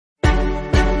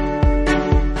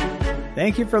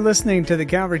Thank you for listening to the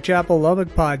Calvary Chapel Lubbock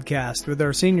podcast with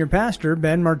our senior pastor,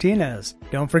 Ben Martinez.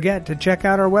 Don't forget to check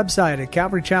out our website at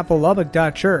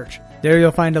calvarychapellubbock.church. There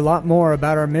you'll find a lot more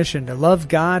about our mission to love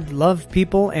God, love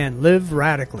people, and live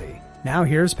radically. Now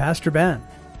here's Pastor Ben.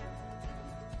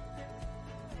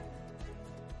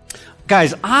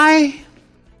 Guys, I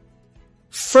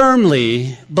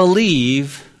firmly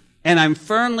believe, and I'm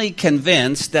firmly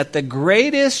convinced, that the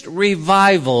greatest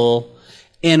revival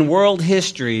in world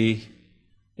history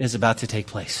is about to take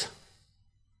place.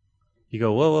 You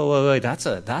go, whoa, that's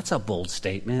a bold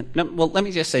statement. No, well, let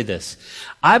me just say this.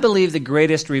 I believe the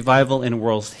greatest revival in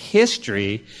world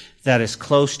history that is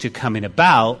close to coming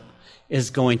about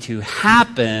is going to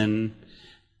happen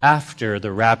after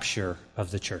the rapture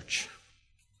of the church.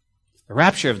 The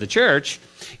rapture of the church,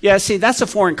 yeah, see, that's a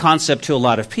foreign concept to a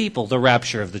lot of people, the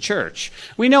rapture of the church.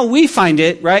 We know we find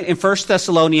it, right, in 1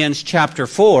 Thessalonians chapter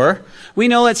 4. We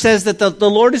know it says that the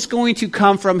Lord is going to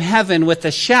come from heaven with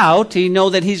a shout. You know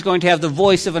that he's going to have the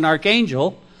voice of an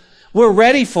archangel. We're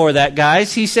ready for that,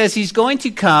 guys. He says he's going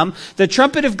to come, the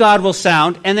trumpet of God will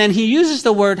sound, and then he uses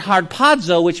the word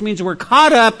harpazo, which means we're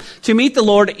caught up to meet the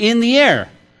Lord in the air.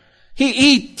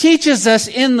 He teaches us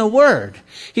in the Word.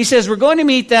 He says we're going to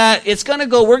meet that. It's going to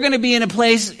go. We're going to be in a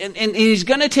place, and he's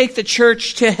going to take the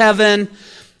church to heaven.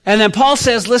 And then Paul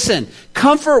says, listen,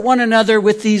 comfort one another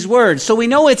with these words. So we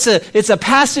know it's a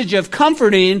passage of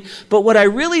comforting, but what I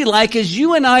really like is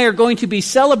you and I are going to be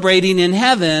celebrating in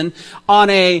heaven on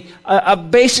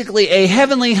basically a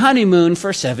heavenly honeymoon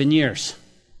for 7 years.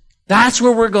 That's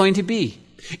where we're going to be.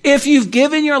 If you've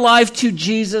given your life to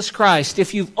Jesus Christ,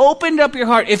 if you've opened up your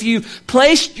heart, if you've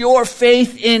placed your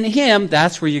faith in Him,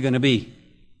 that's where you're going to be.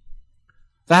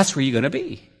 That's where you're going to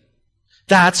be.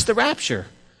 That's the rapture.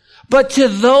 But to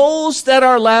those that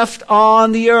are left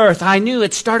on the earth, I knew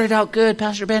it started out good,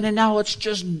 Pastor Ben, and now it's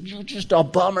just a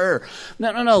bummer.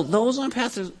 No. Those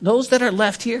that are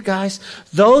left here, guys,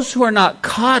 those who are not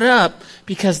caught up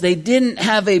because they didn't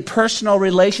have a personal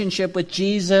relationship with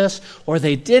Jesus or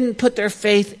they didn't put their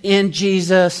faith in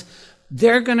Jesus,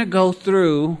 they're going to go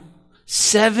through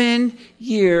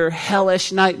 7-year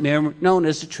hellish nightmare known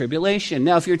as the tribulation.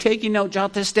 Now, if you're taking note,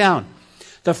 jot this down.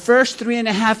 The first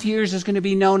 3.5 years is going to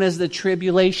be known as the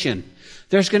tribulation.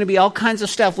 There's going to be all kinds of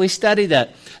stuff. We study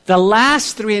that. The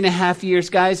last 3.5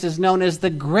 years, guys, is known as the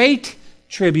Great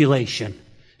Tribulation.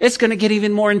 It's going to get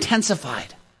even more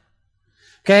intensified.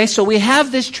 Okay, so we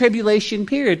have this tribulation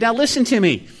period. Now listen to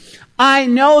me. I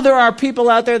know there are people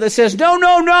out there that says, no,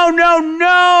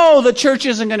 the church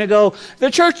isn't going to go. The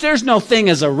church, there's no thing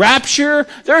as a rapture.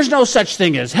 There's no such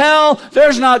thing as hell.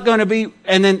 There's not going to be,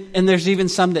 and there's even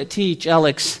some that teach,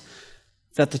 Alex,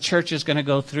 that the church is going to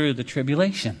go through the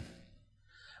tribulation.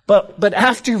 But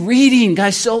after reading,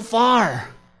 guys, so far,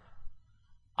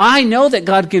 I know that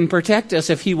God can protect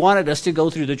us if He wanted us to go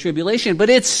through the tribulation,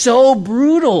 but it's so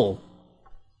brutal.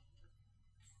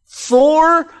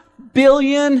 4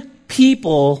 billion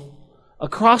people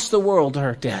across the world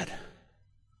are dead.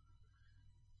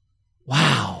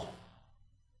 Wow.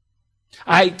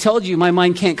 I told you my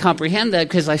mind can't comprehend that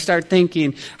because I start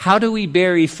thinking, how do we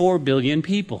bury 4 billion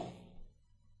people?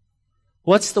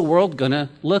 What's the world going to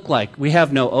look like? We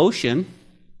have no ocean.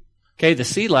 Okay, the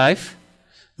sea life.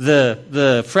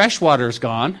 The fresh water's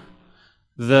gone.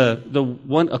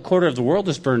 A quarter of the world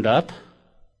is burned up.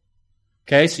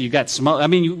 Okay, so you got smoke. I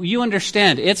mean, you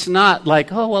understand. It's not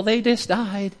like, oh, well, they just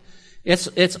died.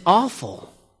 It's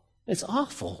awful. It's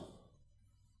awful.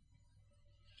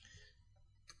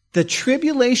 The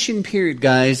tribulation period,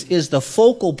 guys, is the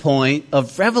focal point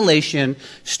of Revelation,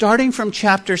 starting from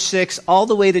chapter 6 all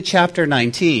the way to chapter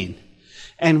 19.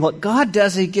 And what God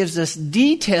does, He gives us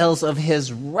details of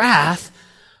His wrath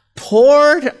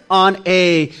poured on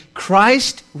a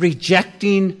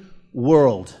Christ-rejecting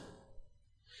world.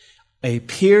 A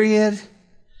period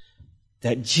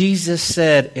that Jesus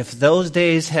said, if those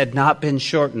days had not been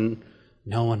shortened,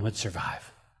 no one would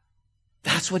survive.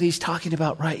 That's what He's talking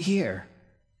about right here.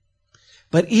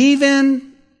 But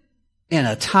even in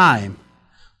a time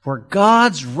where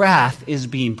God's wrath is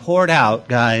being poured out,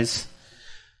 guys,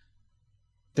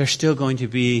 He's still going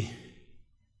to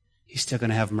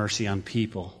have mercy on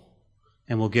people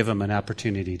and will give them an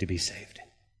opportunity to be saved.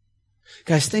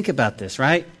 Guys, think about this,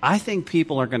 right? I think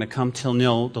people are going to come to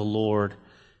know the Lord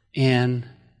in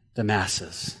the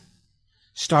masses,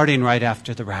 starting right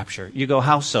after the rapture. You go,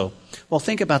 how so? Well,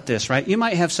 think about this, right? You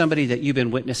might have somebody that you've been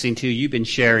witnessing to, you've been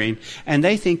sharing, and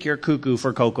they think you're cuckoo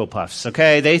for Cocoa Puffs,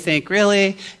 okay? They think,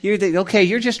 really? You're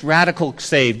just radical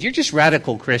saved. You're just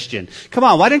radical Christian. Come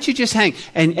on, why don't you just hang?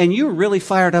 And you're really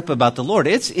fired up about the Lord.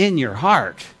 It's in your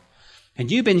heart. And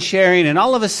you've been sharing, and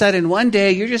all of a sudden, one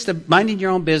day, you're just minding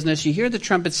your own business. You hear the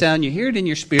trumpet sound, you hear it in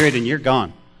your spirit, and you're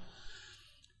gone.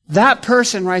 That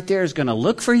person right there is going to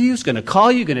look for you, is going to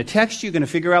call you, going to text you, going to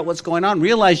figure out what's going on,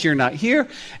 realize you're not here,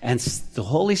 and the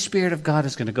Holy Spirit of God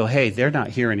is going to go, hey, they're not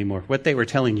here anymore. What they were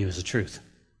telling you is the truth.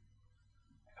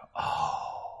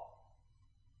 Oh.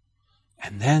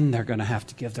 And then they're going to have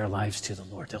to give their lives to the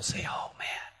Lord. They'll say, oh,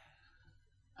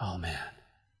 man.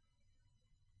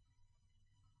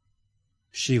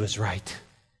 She was right.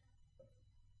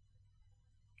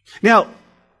 Now,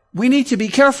 we need to be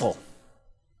careful.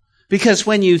 Because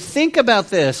when you think about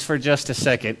this for just a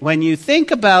second, when you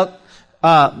think about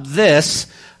this,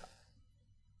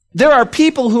 there are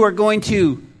people who are going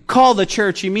to call the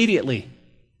church immediately.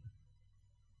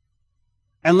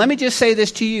 And let me just say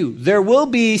this to you. There will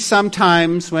be some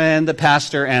times when the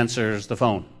pastor answers the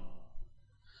phone.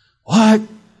 What?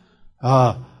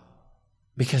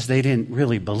 Because they didn't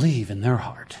really believe in their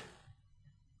heart.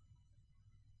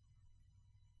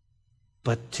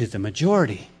 But to the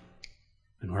majority,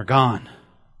 and we're gone.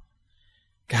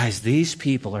 Guys, these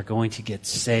people are going to get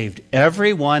saved.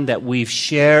 Everyone that we've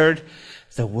shared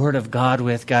the Word of God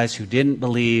with, guys, who didn't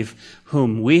believe,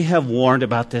 whom we have warned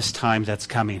about this time that's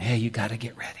coming. Hey, you got to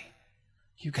get ready.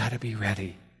 You got to be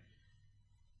ready.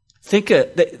 Think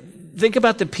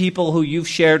about the people who you've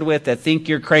shared with that think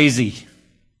you're crazy.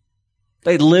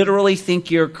 They literally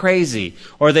think you're crazy.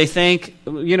 Or they think,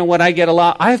 you know what, I get a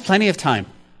lot. I have plenty of time.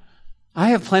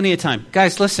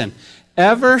 Guys, listen.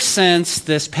 Ever since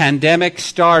this pandemic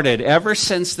started, ever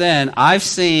since then, I've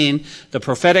seen the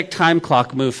prophetic time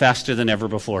clock move faster than ever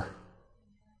before.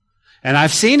 And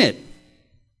I've seen it.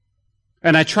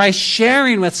 And I try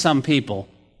sharing with some people.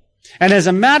 And as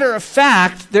a matter of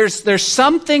fact, there's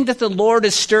something that the Lord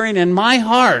is stirring in my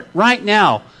heart right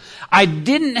now. I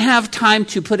didn't have time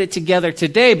to put it together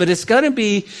today, but it's got to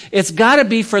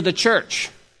be for the church.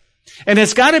 And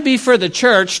it's got to be for the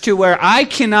church to where I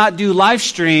cannot do live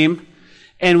stream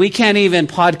and we can't even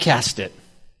podcast it.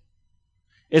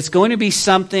 It's going to be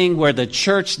something where the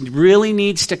church really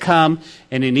needs to come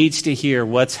and it needs to hear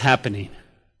what's happening.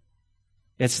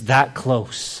 It's that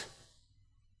close.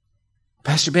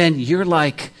 Pastor Ben, you're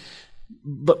like,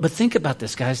 but think about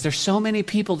this, guys. There's so many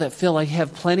people that feel like they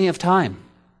have plenty of time.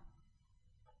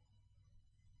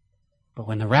 But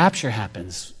when the rapture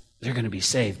happens, they're going to be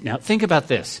saved. Now, think about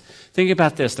this.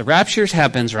 The rapture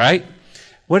happens, right?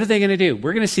 What are they going to do?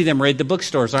 We're going to see them raid the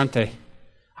bookstores, aren't they?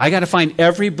 I got to find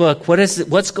every book.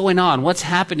 What's going on? What's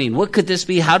happening? What could this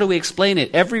be? How do we explain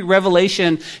it? Every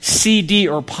Revelation CD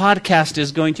or podcast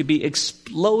is going to be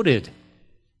exploded.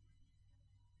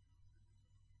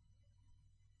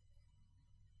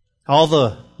 All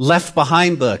the Left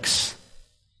Behind books,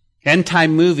 end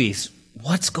time movies.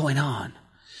 What's going on?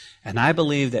 And I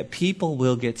believe that people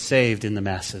will get saved in the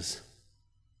masses.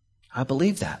 I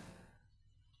believe that.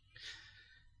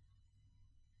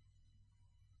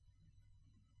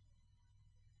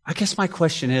 I guess my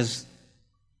question is,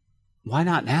 why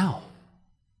not now?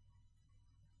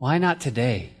 Why not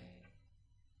today?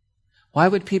 Why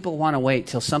would people want to wait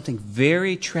till something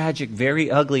very tragic,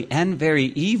 very ugly, and very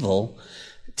evil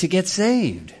to get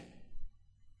saved?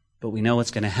 But we know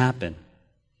what's going to happen.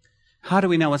 How do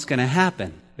we know what's going to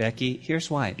happen, Becky?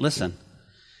 Here's why. Listen.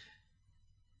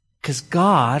 Because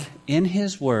God, in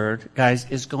His Word, guys,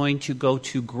 is going to go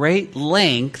to great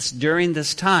lengths during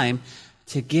this time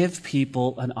to give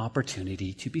people an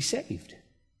opportunity to be saved.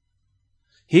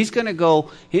 He's going to go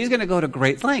to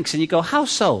great lengths. And you go, how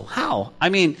so? How? I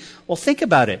mean, well, think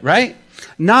about it, right?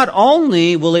 Not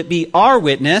only will it be our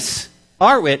witness.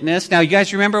 Now, you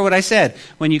guys remember what I said.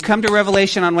 When you come to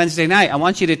Revelation on Wednesday night, I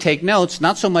want you to take notes,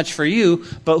 not so much for you,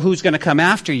 but who's going to come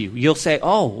after you. You'll say,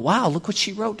 oh, wow, look what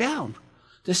she wrote down.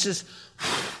 This is,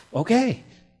 okay.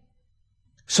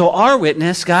 So our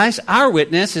witness, guys,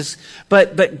 is,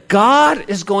 but God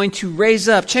is going to raise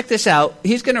up, check this out,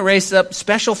 He's going to raise up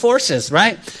special forces,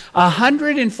 right?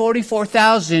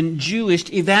 144,000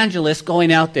 Jewish evangelists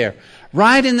going out there,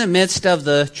 right in the midst of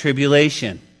the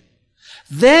tribulation.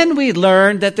 Then we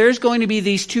learned that there's going to be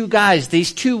these two guys,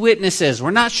 these two witnesses.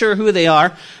 We're not sure who they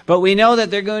are, but we know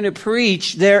that they're going to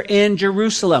preach there in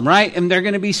Jerusalem, right? And they're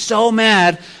going to be so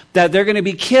mad that they're going to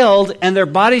be killed and their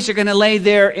bodies are going to lay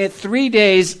there at 3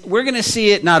 days. We're going to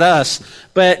see it, not us,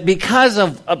 but because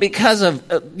of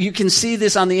you can see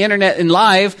this on the internet and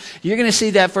live, you're going to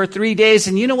see that for 3 days.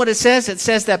 And you know what it says? It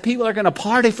says that people are going to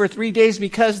party for 3 days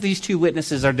because these two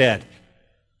witnesses are dead.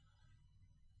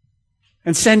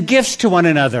 And send gifts to one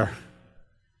another.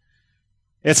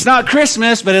 It's not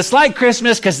Christmas, but it's like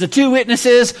Christmas because the two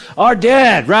witnesses are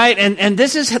dead, right? And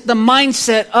this is the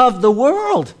mindset of the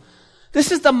world.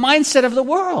 This is the mindset of the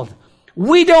world.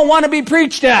 We don't want to be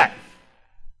preached at.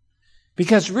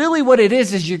 Because really what it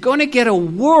is you're going to get a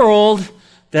world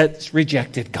that's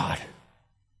rejected God.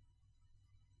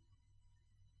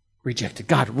 Rejected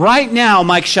God. Right now,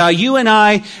 Mike Shaw, you and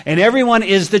I and everyone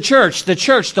is the church,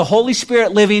 the Holy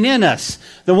Spirit living in us.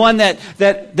 The one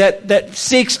that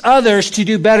seeks others to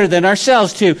do better than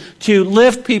ourselves, to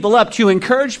lift people up, to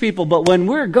encourage people. But when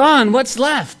we're gone, what's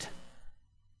left?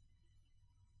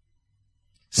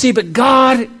 See, but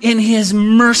God, in His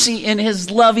mercy, in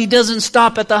His love, He doesn't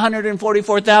stop at the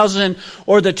 144,000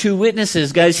 or the 2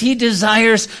 witnesses, guys. He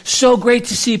desires so great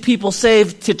to see people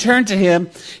saved, to turn to Him.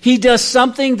 He does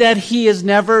something that He has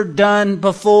never done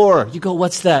before. You go,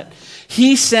 what's that?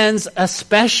 He sends a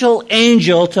special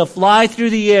angel to fly through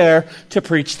the air to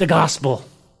preach the gospel.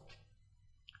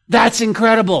 That's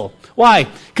incredible. Why?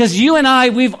 Because you and I,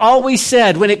 we've always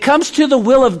said, when it comes to the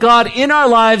will of God in our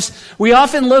lives, we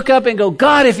often look up and go,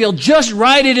 God, if you'll just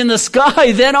write it in the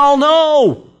sky, then I'll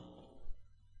know.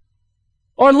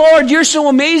 Or, Lord, you're so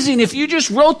amazing. If you just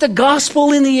wrote the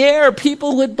gospel in the air,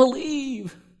 people would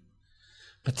believe.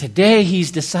 But today,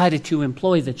 He's decided to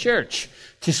employ the church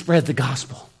to spread the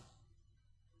gospel.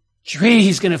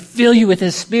 He's going to fill you with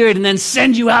His Spirit and then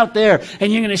send you out there,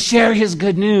 and you're going to share His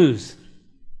good news.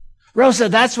 Rosa,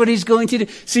 that's what He's going to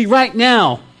do. See, right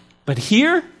now, but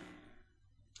here,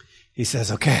 He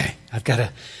says, okay, I've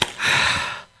got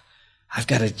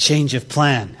a change of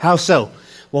plan. How so?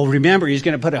 Well, remember, He's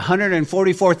going to put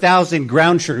 144,000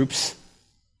 ground troops.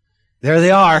 There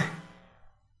they are.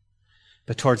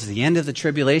 But towards the end of the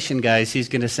tribulation, guys, He's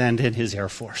going to send in His Air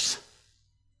Force.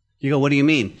 You go, what do you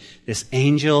mean? This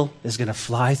angel is going to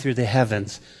fly through the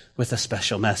heavens with a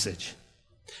special message.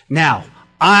 Now,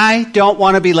 I don't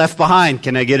want to be left behind.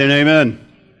 Can I get an amen?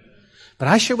 But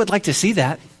I sure would like to see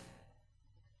that.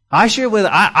 I sure would.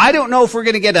 I don't know if we're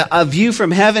going to get a view from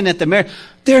heaven at the mirror.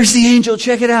 There's the angel.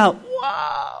 Check it out.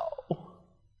 Wow.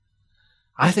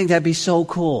 I think that'd be so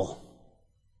cool.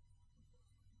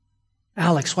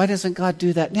 Alex, why doesn't God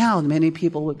do that now? Many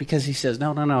people would, because He says,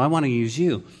 no, I want to use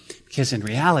you. Because in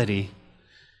reality,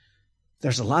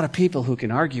 there's a lot of people who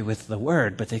can argue with the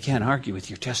word, but they can't argue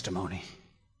with your testimony.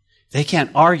 They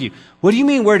can't argue. What do you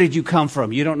mean, where did you come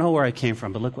from? You don't know where I came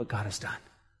from, but look what God has done.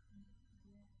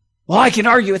 Well, I can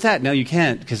argue with that. No, you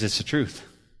can't, because it's the truth.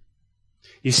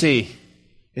 You see,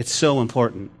 it's so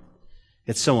important.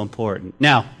 It's so important.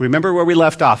 Now, remember where we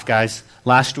left off, guys,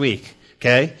 last week,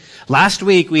 okay? Last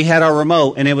week, we had our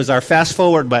remote, and it was our fast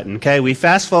forward button, okay? We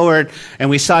fast forward, and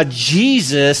we saw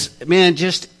Jesus, man,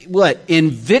 just,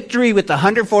 in victory with the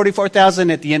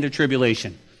 144,000 at the end of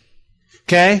tribulation.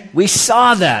 Okay? We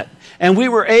saw that. And we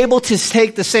were able to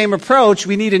take the same approach.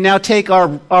 We need to now take our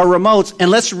remotes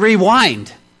and let's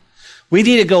rewind. We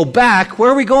need to go back.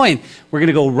 Where are we going? We're going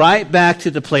to go right back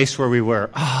to the place where we were.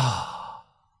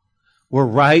 We're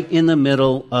right in the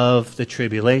middle of the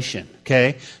tribulation.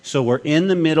 Okay? So we're in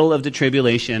the middle of the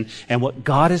tribulation. And what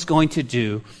God is going to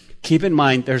do, keep in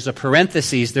mind, there's a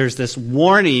parenthesis. There's this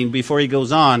warning before He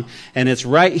goes on. And it's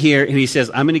right here. And He says,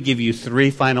 I'm going to give you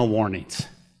 3 final warnings.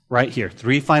 Right here.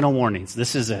 3 final warnings.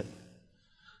 This is it.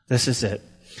 This is it.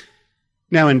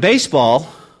 Now in baseball,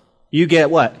 you get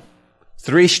what?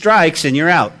 3 strikes and you're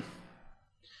out.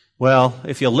 Well,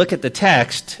 if you'll look at the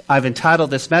text, I've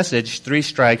entitled this message, 3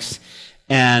 strikes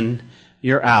and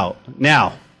you're out.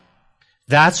 Now,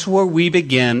 that's where we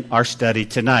begin our study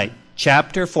tonight.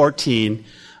 Chapter 14,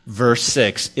 verse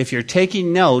 6. If you're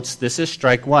taking notes, this is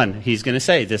strike 1. He's going to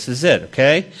say, this is it,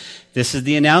 okay? This is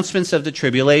the announcements of the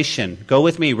tribulation. Go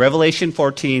with me, Revelation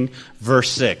 14,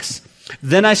 verse 6.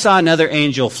 Then I saw another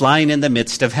angel flying in the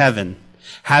midst of heaven,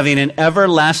 having an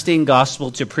everlasting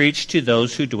gospel to preach to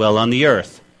those who dwell on the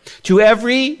earth, to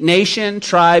every nation,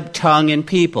 tribe, tongue, and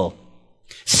people,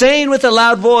 saying with a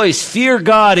loud voice, fear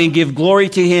God and give glory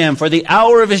to Him, for the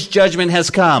hour of His judgment has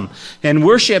come, and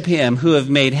worship Him who have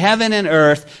made heaven and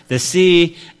earth, the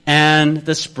sea, and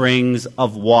the springs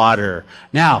of water.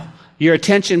 Now, your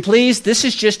attention, please. This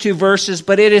is just 2 verses,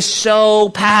 but it is so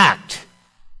packed.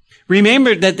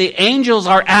 Remember that the angels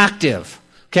are active,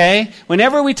 okay?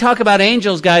 Whenever we talk about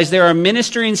angels, guys, there are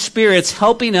ministering spirits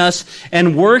helping us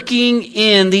and working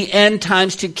in the end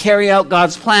times to carry out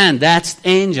God's plan. That's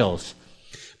angels.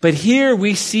 But here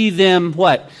we see them,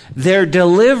 what? They're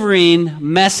delivering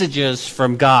messages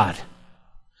from God.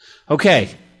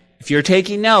 Okay, if you're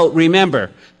taking note,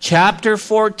 remember, chapter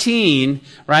 14,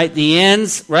 right,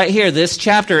 right here, this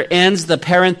chapter ends the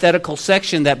parenthetical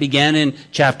section that began in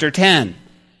chapter 10.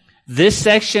 This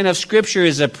section of Scripture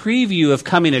is a preview of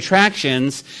coming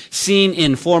attractions seen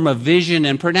in form of vision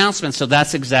and pronouncement. So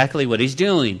that's exactly what he's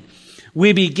doing.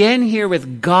 We begin here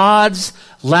with God's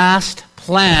last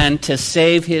plan to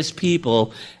save his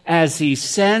people as he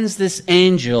sends this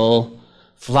angel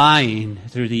flying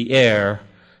through the air,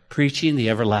 preaching the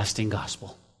everlasting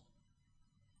gospel.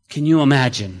 Can you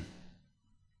imagine?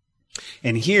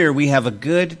 And here we have a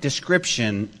good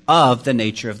description of the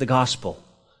nature of the gospel.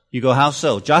 You go, how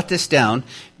so? Jot this down.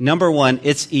 Number one,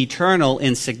 it's eternal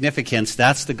in significance.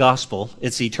 That's the gospel.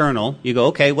 It's eternal. You go,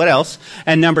 okay, what else?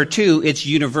 And number two, it's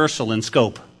universal in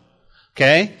scope.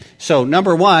 Okay? So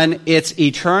number one, it's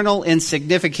eternal in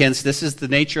significance. This is the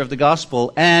nature of the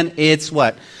gospel. And it's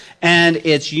what? And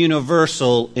it's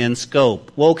universal in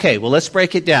scope. Well, okay, well, let's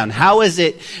break it down. How is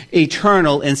it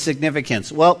eternal in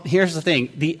significance? Well, here's the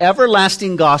thing. The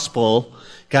everlasting gospel,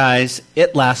 guys,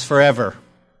 it lasts forever.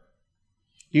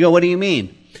 You go, what do you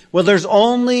mean? Well, there's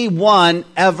only one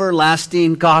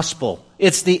everlasting gospel.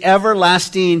 It's the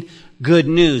everlasting good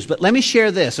news. But let me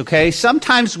share this, okay?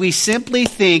 Sometimes we simply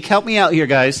think, help me out here,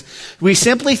 guys. We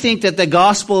simply think that the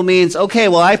gospel means, okay,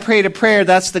 well, I prayed a prayer.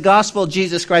 That's the gospel.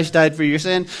 Jesus Christ died for your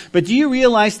sin. But do you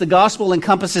realize the gospel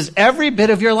encompasses every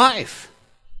bit of your life?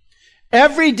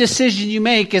 Every decision you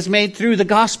make is made through the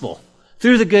gospel,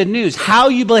 through the good news. How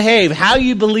you behave, how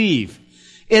you believe.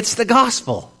 It's the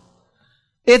gospel.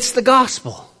 It's the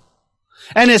gospel.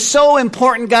 And it's so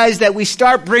important, guys, that we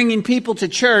start bringing people to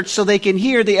church so they can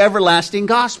hear the everlasting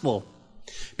gospel.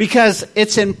 Because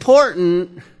it's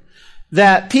important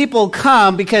that people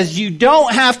come because you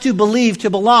don't have to believe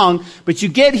to belong, but you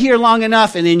get here long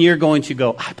enough and then you're going to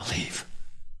go, I believe.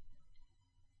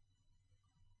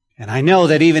 And I know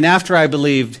that even after I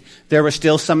believed, there were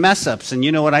still some mess ups. And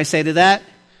you know what I say to that?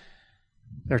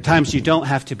 There are times you don't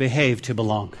have to behave to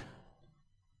belong.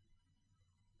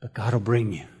 But God will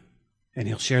bring you, and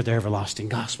he'll share the everlasting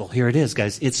gospel. Here it is,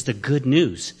 guys. It's the good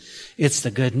news. It's the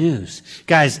good news.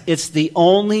 Guys, it's the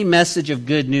only message of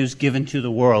good news given to the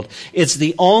world. It's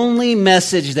the only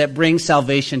message that brings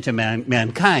salvation to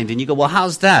mankind. And you go, well,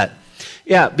 how's that?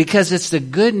 Yeah, because it's the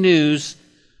good news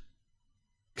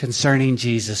concerning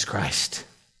Jesus Christ.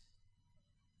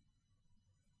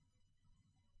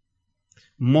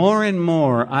 More and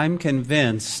more, I'm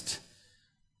convinced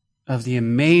of the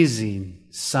amazing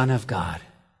Son of God,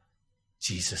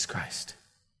 Jesus Christ.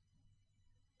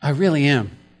 I really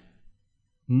am.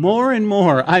 More and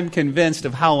more, I'm convinced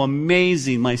of how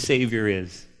amazing my Savior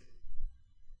is.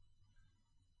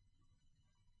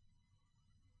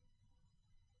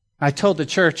 I told the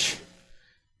church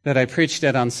that I preached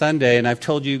at on Sunday, and I've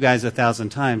told you guys 1,000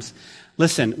 times,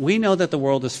 listen, we know that the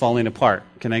world is falling apart.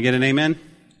 Can I get an amen?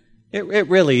 It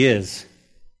really is.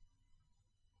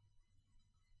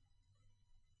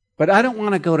 But I don't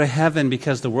want to go to heaven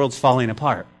because the world's falling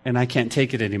apart and I can't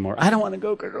take it anymore. I don't want to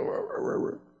go.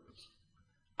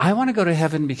 I want to go to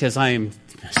heaven because I am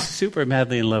super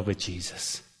madly in love with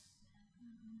Jesus.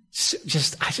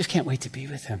 I just can't wait to be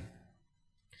with him.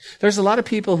 There's a lot of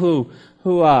people who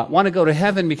want to go to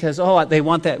heaven because, they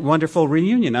want that wonderful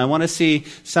reunion. I want to see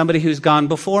somebody who's gone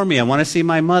before me. I want to see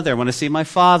my mother. I want to see my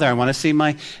father. I want to see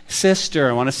my sister.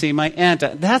 I want to see my aunt.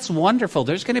 That's wonderful.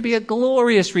 There's going to be a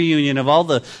glorious reunion of all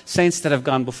the saints that have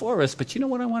gone before us. But you know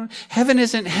what I want? Heaven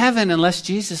isn't heaven unless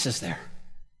Jesus is there.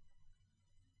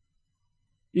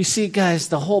 You see, guys,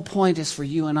 the whole point is for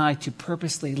you and I to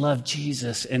purposely love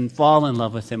Jesus and fall in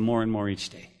love with him more and more each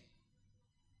day.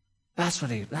 That's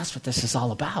what this is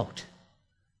all about.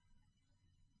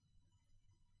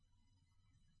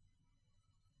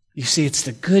 You see, it's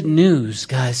the good news,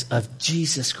 guys, of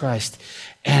Jesus Christ.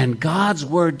 And God's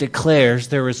word declares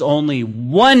there is only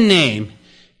one name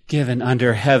given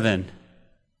under heaven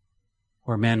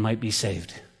where man might be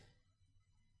saved.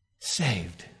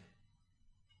 Saved.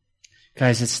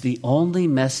 Guys, it's the only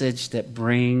message that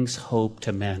brings hope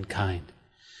to mankind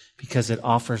because it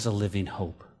offers a living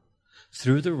hope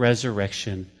through the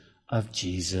resurrection of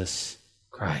Jesus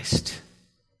Christ.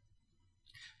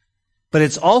 But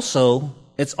it's also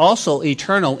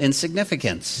eternal in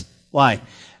significance. Why?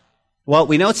 Well,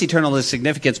 we know it's eternal in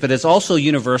significance, but it's also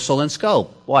universal in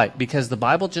scope. Why? Because the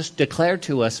Bible just declared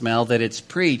to us, Mel, that it's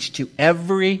preached to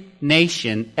every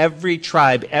nation, every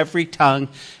tribe, every tongue,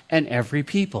 and every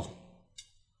people.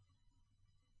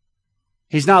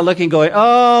 He's not looking going,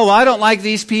 I don't like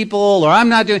these people, or I'm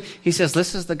not doing... He says,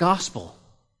 this is the gospel.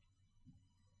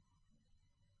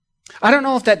 I don't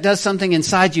know if that does something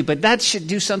inside you, but that should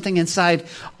do something inside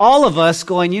all of us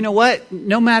going, you know what?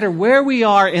 No matter where we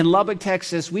are in Lubbock,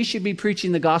 Texas, we should be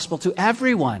preaching the gospel to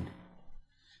everyone.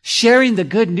 Sharing the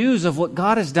good news of what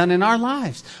God has done in our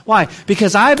lives. Why?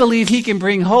 Because I believe he can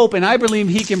bring hope and I believe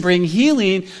he can bring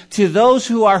healing to those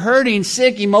who are hurting,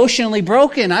 sick, emotionally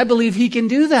broken. I believe he can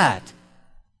do that.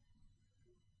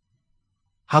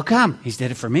 How come? He's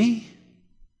did it for me.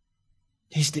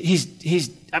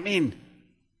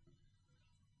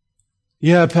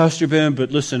 Yeah, Pastor Ben,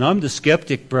 but listen, I'm the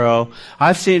skeptic, bro.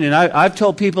 I've seen and I've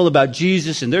told people about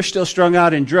Jesus and they're still strung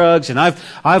out in drugs, and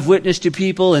I've witnessed to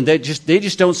people and they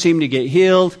just don't seem to get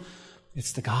healed.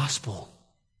 It's the gospel.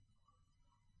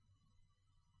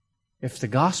 If the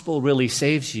gospel really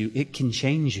saves you, it can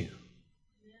change you.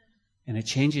 And it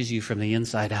changes you from the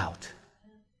inside out.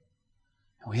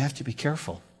 And we have to be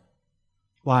careful.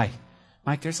 Why?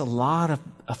 Mike, there's a lot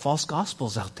of false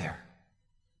gospels out there.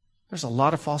 There's a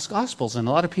lot of false gospels, and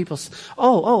a lot of people say,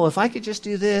 if I could just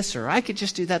do this or I could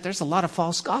just do that. There's a lot of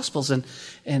false gospels, and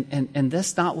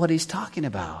that's not what he's talking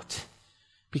about.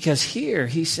 Because here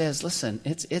he says, listen,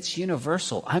 it's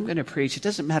universal. I'm going to preach. It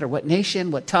doesn't matter what nation,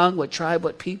 what tongue, what tribe,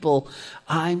 what people.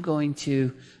 I'm going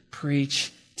to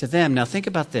preach to them. Now think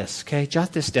about this, okay?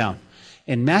 Jot this down.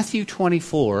 In Matthew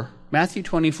 24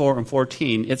 and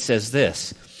 14, it says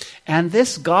this, and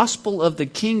this gospel of the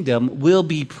kingdom will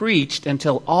be preached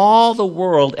until all the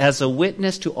world as a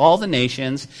witness to all the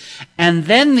nations, and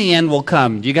then the end will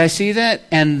come. Do you guys see that?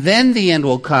 And then the end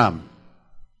will come.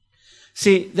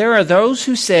 See, there are those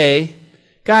who say,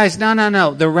 guys,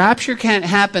 no. The rapture can't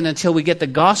happen until we get the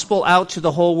gospel out to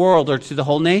the whole world or to the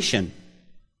whole nation.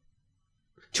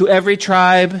 To every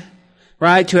tribe,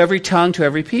 right? To every tongue, to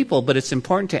every people. But it's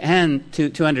important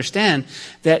to understand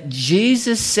that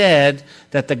Jesus said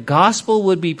that the gospel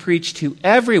would be preached to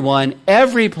everyone,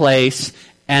 every place,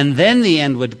 and then the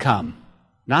end would come.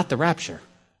 Not the rapture.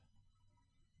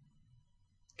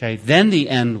 Okay, then the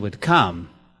end would come.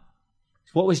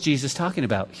 What was Jesus talking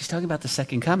about? He's talking about the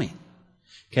second coming.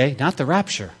 Okay, not the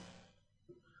rapture.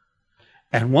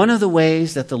 And one of the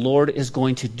ways that the Lord is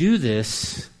going to do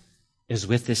this is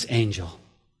with this angel.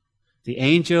 The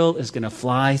angel is going to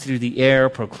fly through the air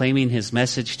proclaiming his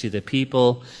message to the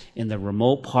people in the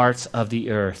remote parts of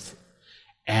the earth,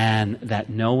 and that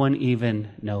no one even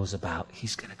knows about.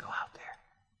 He's going to go out there.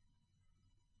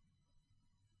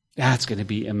 That's going to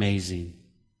be amazing.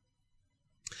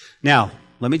 Now,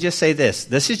 let me just say this.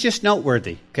 This is just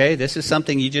noteworthy, okay? This is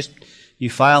something you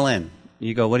file in.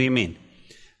 You go, what do you mean?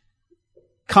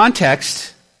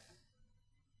 Context,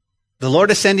 the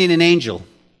Lord is sending an angel,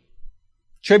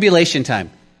 tribulation time,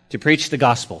 to preach the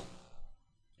gospel.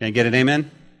 Can I get an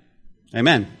amen?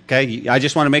 Amen. Okay, I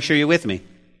just want to make sure you're with me.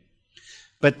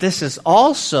 But this is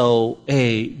also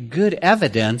a good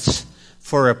evidence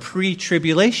for a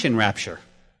pre-tribulation rapture.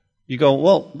 You go,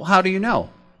 well, how do you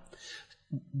know?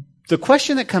 The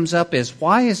question that comes up is,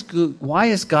 why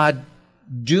is God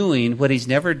doing what he's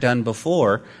never done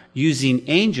before, using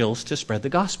angels to spread the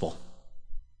gospel?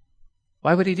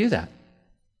 Why would he do that?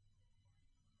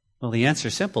 Well, the answer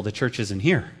is simple. The church isn't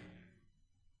here.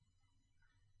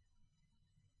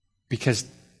 Because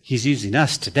he's using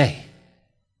us today.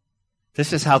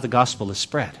 This is how the gospel is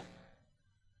spread.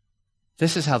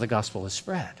 This is how the gospel is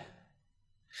spread.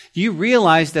 You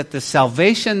realize that the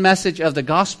salvation message of the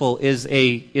gospel is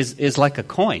like a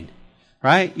coin,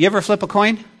 right? You ever flip a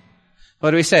coin?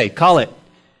 What do we say? Call it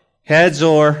heads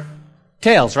or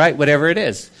tails, right? Whatever it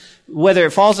is. Whether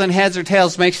it falls on heads or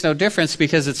tails makes no difference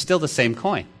because it's still the same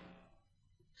coin.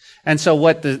 And so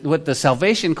what the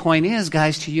salvation coin is,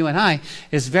 guys, to you and I,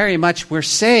 is very much we're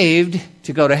saved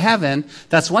to go to heaven.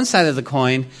 That's one side of the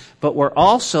coin, but we're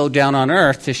also down on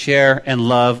earth to share and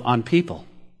love on people.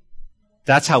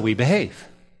 That's how we behave.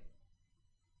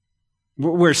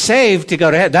 We're saved to go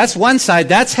to heaven. That's one side.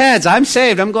 That's heads. I'm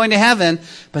saved. I'm going to heaven.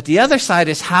 But the other side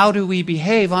is, how do we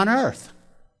behave on earth?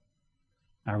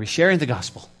 Are we sharing the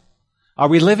gospel? Are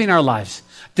we living our lives?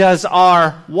 Does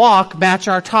our walk match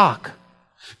our talk?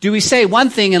 Do we say one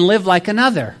thing and live like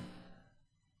another?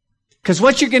 Because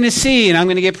what you're going to see, and I'm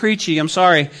going to get preachy, I'm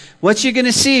sorry. What you're going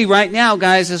to see right now,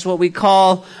 guys, is what we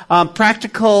call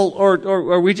practical,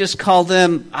 or we just call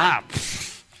them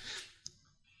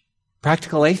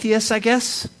practical atheists, I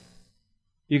guess.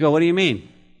 You go, what do you mean?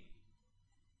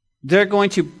 They're going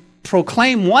to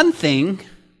proclaim one thing.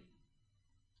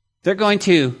 They're going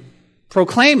to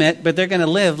proclaim it, but they're going to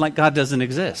live like God doesn't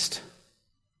exist.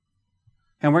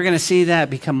 And we're going to see that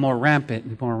become more rampant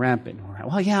and more rampant.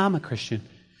 Well, yeah, I'm a Christian.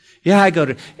 Yeah, I go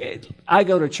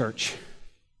to church.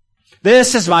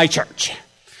 This is my church.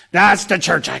 That's the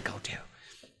church I go to.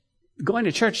 Going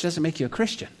to church doesn't make you a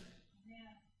Christian.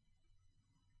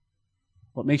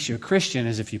 What makes you a Christian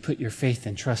is if you put your faith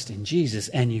and trust in Jesus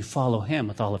and you follow him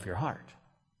with all of your heart.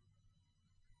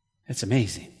 It's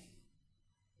amazing.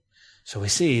 So we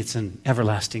see it's an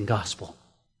everlasting gospel.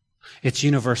 It's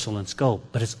universal in scope,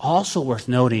 but it's also worth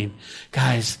noting,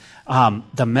 guys,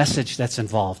 the message that's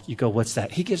involved. You go, what's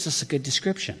that? He gives us a good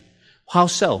description. How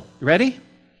so? You ready?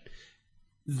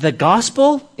 The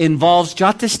gospel involves,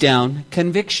 jot this down,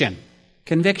 conviction.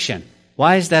 Conviction.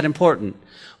 Why is that important?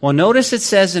 Well, notice it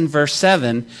says in verse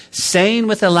 7, saying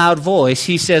with a loud voice,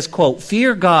 he says, quote,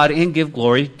 fear God and give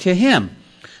glory to him,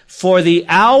 for the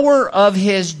hour of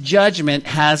his judgment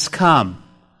has come,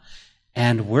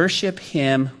 and worship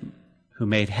him who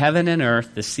made heaven and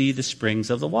earth, the sea, the springs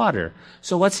of the water.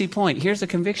 So what's the point? Here's the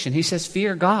conviction. He says,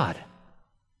 fear God.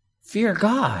 Fear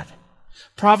God.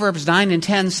 Proverbs 9 and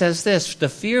 10 says this, the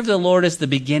fear of the Lord is the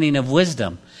beginning of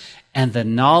wisdom, and the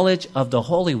knowledge of the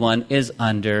Holy One is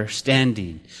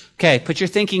understanding. Okay, put your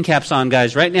thinking caps on,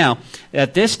 guys, right now.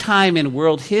 At this time in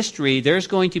world history, there's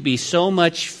going to be so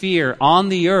much fear on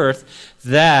the earth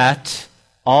that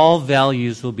all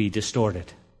values will be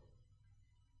distorted.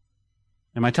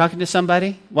 Am I talking to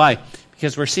somebody? Why?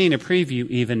 Because we're seeing a preview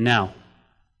even now.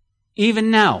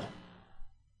 Even now.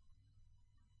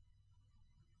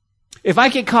 If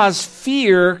I could cause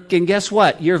fear, then guess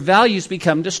what? Your values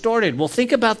become distorted. Well,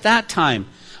 think about that time.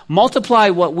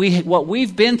 Multiply what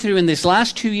we've been through in these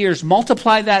last 2 years.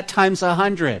 Multiply that times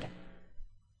 100.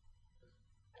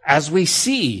 As we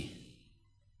see.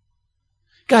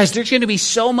 Guys, there's going to be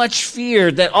so much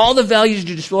fear that all the values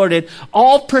are distorted.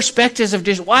 All perspectives of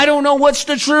just, well, I don't know what's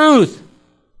the truth.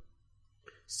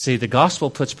 See, the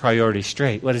gospel puts priorities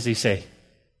straight. What does he say?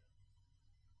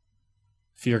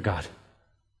 Fear God.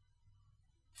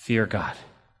 Fear God.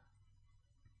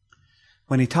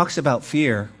 When he talks about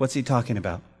fear, what's he talking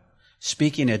about?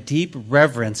 Speaking a deep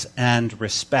reverence and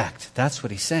respect. That's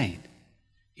what he's saying.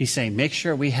 He's saying, make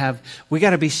sure we got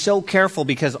to be so careful,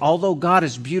 because although God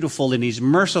is beautiful and he's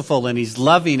merciful and he's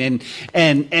loving and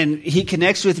he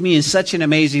connects with me in such an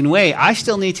amazing way, I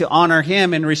still need to honor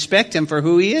him and respect him for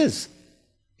who he is.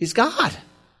 He's God.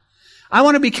 I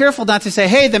want to be careful not to say,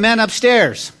 hey, the man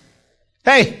upstairs.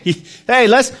 Hey,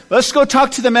 let's go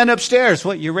talk to the men upstairs.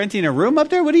 What, you're renting a room up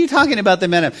there? What are you talking about, the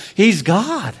men up? He's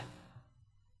God.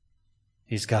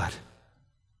 He's God.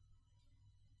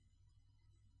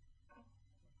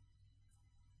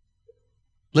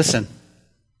 Listen,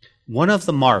 one of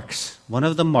the marks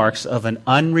of an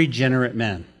unregenerate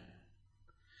man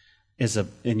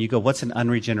and you go, what's an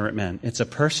unregenerate man? It's a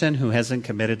person who hasn't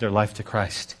committed their life to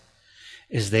Christ,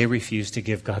 is they refuse to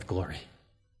give God glory.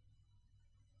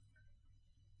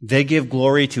 They give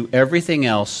glory to everything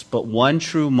else, but one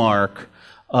true mark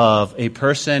of a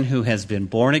person who has been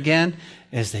born again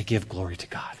is they give glory to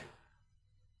God.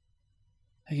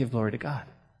 They give glory to God.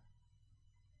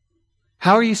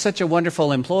 How are you such a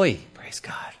wonderful employee? Praise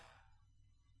God.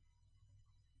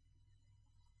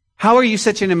 How are you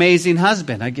such an amazing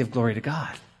husband? I give glory to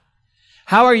God.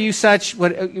 How are you such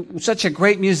a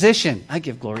great musician? I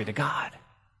give glory to God.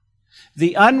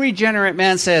 The unregenerate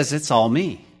man says, it's all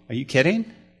me. Are you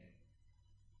kidding?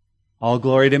 All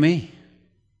glory to me.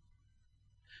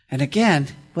 And again,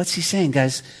 what's he saying,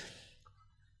 guys?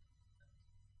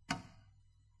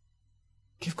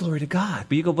 Give glory to God.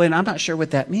 But you go, well, I'm not sure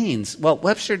what that means. Well,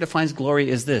 Webster defines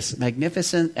glory as this: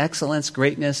 magnificent, excellence,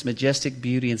 greatness, majestic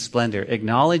beauty, and splendor,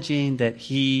 acknowledging that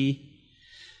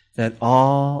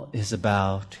all is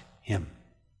about him.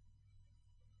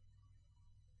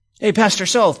 Hey, Pastor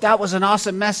Soph, that was an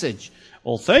awesome message.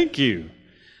 Well, thank you.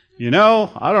 You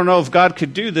know, I don't know if God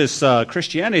could do this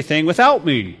Christianity thing without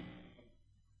me.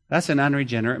 That's an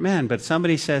unregenerate man. But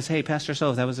somebody says, hey, Pastor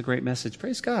Soph, that was a great message.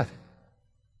 Praise God.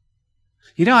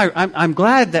 You know, I'm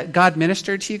glad that God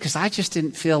ministered to you, because I just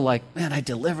didn't feel like, man, I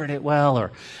delivered it well.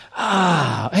 Or,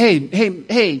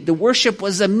 hey, the worship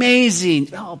was amazing.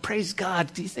 Oh, praise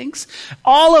God. Do you think so?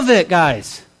 All of it,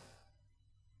 guys.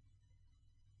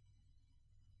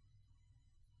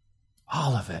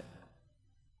 All of it.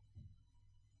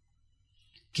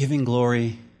 Giving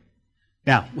glory.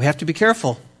 Now, we have to be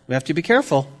careful. We have to be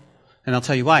careful. And I'll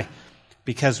tell you why.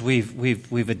 Because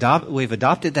we've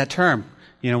adopted that term.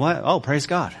 You know what? Oh, praise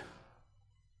God.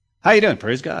 How you doing?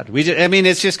 Praise God.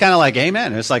 It's just kind of like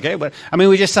amen. It's like, hey, but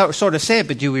we just sort of say it,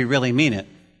 but do we really mean it?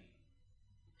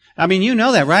 You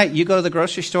know that, right? You go to the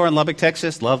grocery store in Lubbock,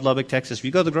 Texas. Love Lubbock, Texas. You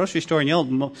go to the grocery store and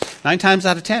you'll 9 times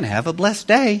out of 10, have a blessed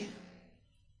day.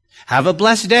 Have a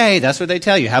blessed day. That's what they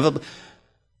tell you.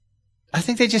 I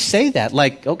think they just say that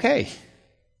like, okay.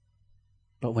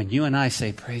 But when you and I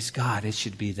say, praise God, it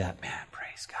should be that, man,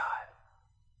 praise God.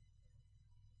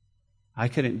 I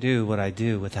couldn't do what I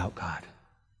do without God.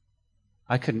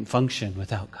 I couldn't function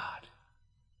without God.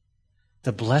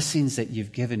 The blessings that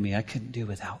you've given me, I couldn't do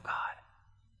without God.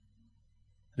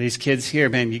 These kids here,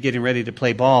 man, you're getting ready to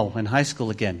play ball in high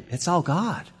school again. It's all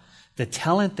God. The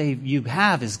talent you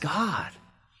have is God.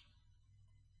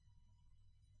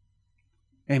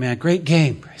 Amen. Great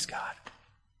game. Praise God.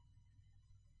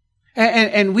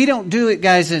 And we don't do it,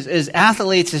 guys, as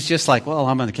athletes. It's just like, well,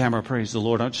 I'm on the camera, praise the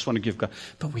Lord. I just want to give God.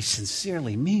 But we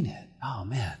sincerely mean it. Oh,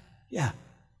 man. Yeah.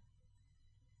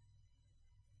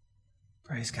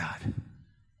 Praise God.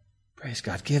 Praise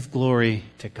God. Give glory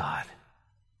to God.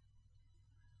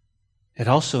 It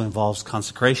also involves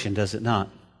consecration, does it not?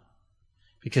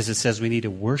 Because it says we need to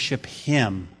worship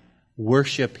Him,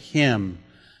 worship Him,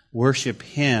 worship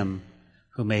Him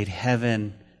who made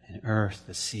heaven and earth,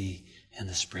 the sea, and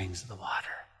the springs of the water.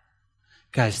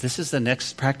 Guys, this is the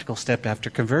next practical step after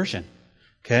conversion.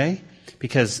 Okay?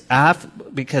 Because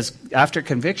after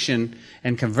conviction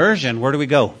and conversion, where do we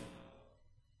go?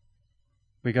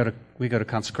 We go to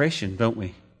consecration, don't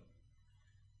we?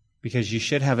 Because you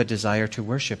should have a desire to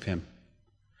worship Him.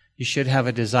 You should have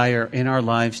a desire in our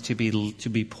lives to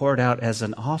be poured out as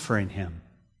an offering Him.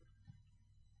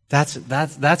 That's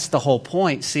the whole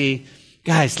point. See,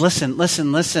 guys,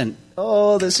 listen.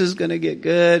 Oh, this is going to get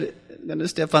good. I'm going to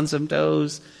step on some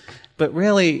toes. But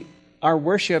really, our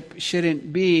worship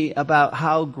shouldn't be about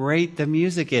how great the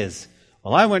music is.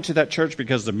 Well, I went to that church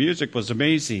because the music was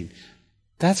amazing.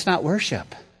 That's not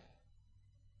worship.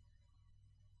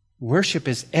 Worship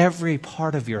is every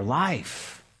part of your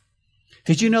life.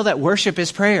 Did you know that worship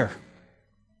is prayer?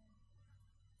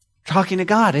 Talking to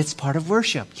God, it's part of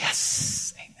worship.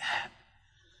 Yes, amen.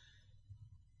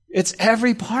 It's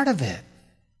every part of it.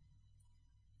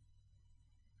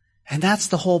 And that's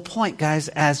the whole point, guys.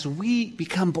 As we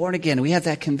become born again, we have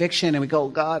that conviction and we go,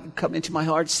 God, come into my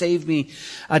heart, save me.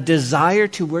 A desire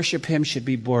to worship Him should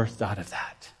be birthed out of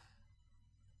that.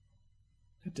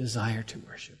 A desire to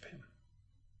worship Him.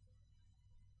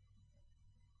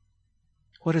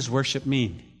 What does worship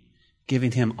mean?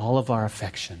 Giving Him all of our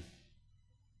affection.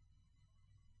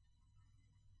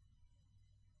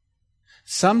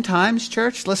 Sometimes,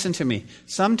 church, listen to me.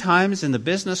 Sometimes in the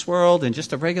business world and just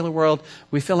the regular world,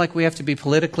 we feel like we have to be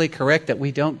politically correct that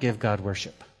we don't give God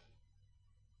worship.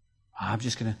 I'm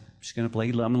just gonna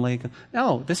play lemon.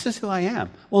 No, this is who I am.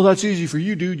 Well, that's easy for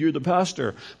you, dude. You're the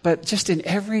pastor. But just in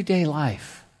everyday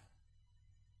life.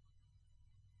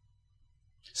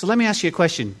 So let me ask you a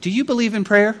question. Do you believe in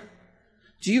prayer?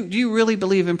 Do you really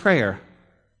believe in prayer?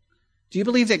 Do you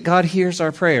believe that God hears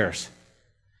our prayers?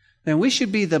 Then we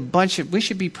should be we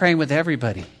should be praying with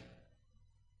everybody.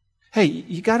 Hey,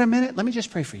 you got a minute? Let me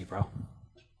just pray for you, bro.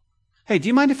 Hey, do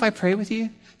you mind if I pray with you?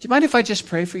 Do you mind if I just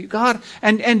pray for you? God,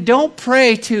 and don't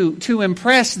pray to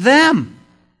impress them.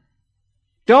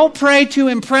 Don't pray to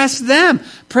impress them.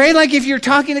 Pray like if you're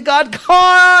talking to God.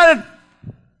 God,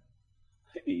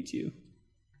 I need you.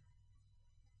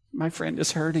 My friend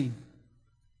is hurting.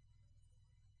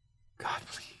 God,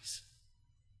 please.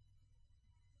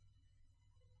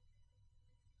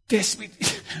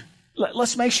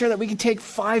 Let's make sure that we can take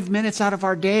 5 minutes out of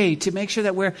our day to make sure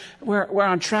that we're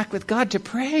on track with God to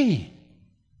pray.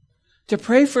 To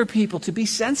pray for people, to be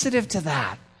sensitive to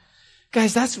that.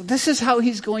 Guys, this is how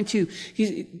He's going to.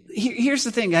 Here's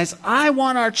the thing, guys. I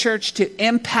want our church to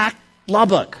impact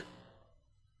Lubbock.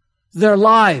 Their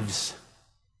lives.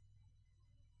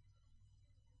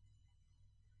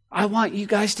 I want you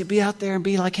guys to be out there and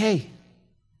be like, hey,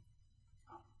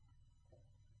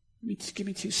 give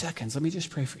me 2 seconds. Let me just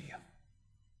pray for you.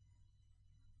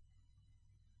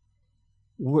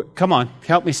 Come on,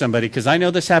 help me somebody, because I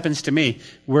know this happens to me.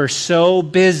 We're so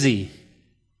busy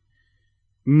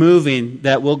moving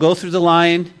that we'll go through the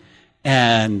line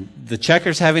and the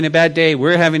checker's having a bad day.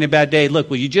 We're having a bad day. Look,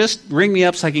 will you just ring me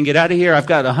up so I can get out of here? I've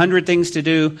got 100 things to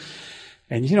do.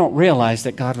 And you don't realize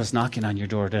that God was knocking on your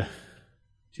door to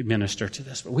minister to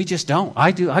this. But we just don't. I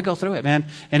do. I go through it, man.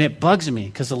 And it bugs me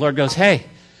because the Lord goes, hey,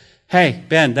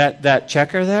 Ben, that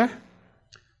checker there,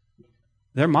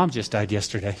 their mom just died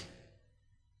yesterday.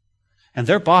 And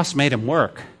their boss made him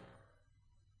work.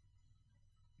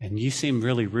 And you seem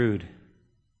really rude.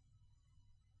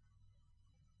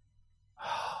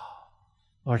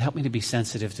 Lord, help me to be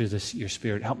sensitive through this, your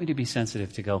Spirit. Help me to be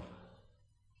sensitive to go,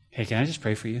 hey, can I just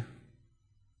pray for you?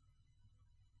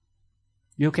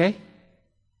 You okay?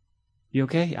 You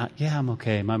okay? Yeah, I'm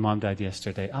okay. My mom died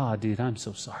yesterday. Oh, dude, I'm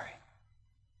so sorry.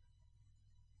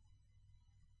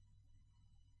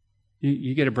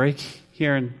 You get a break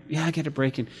here? And yeah, I get a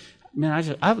break. And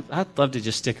man, I'd love to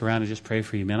just stick around and just pray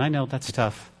for you, man. I know that's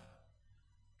tough.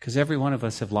 Because every one of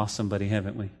us have lost somebody,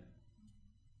 haven't we?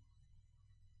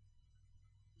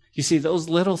 You see, those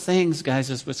little things, guys,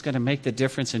 is what's going to make the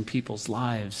difference in people's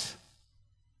lives.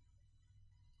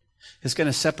 It's going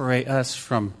to separate us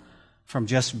from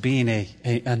just being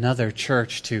another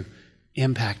church to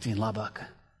impacting Lubbock.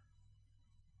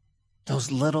 Those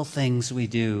little things we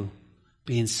do,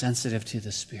 being sensitive to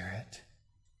the Spirit.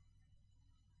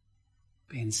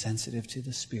 being sensitive to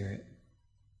the Spirit.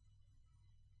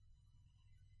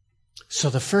 So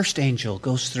the first angel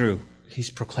goes through. He's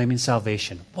proclaiming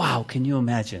salvation. Wow, can you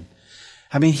imagine?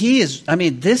 There's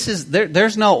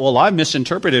no, well, I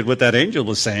misinterpreted what that angel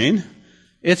was saying.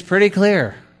 It's pretty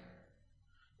clear.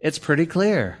 It's pretty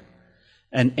clear.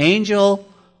 An angel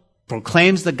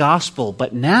proclaims the gospel,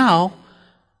 but now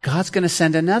God's going to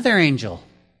send another angel.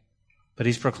 But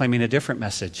he's proclaiming a different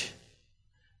message.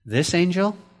 This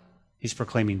angel, he's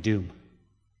proclaiming doom.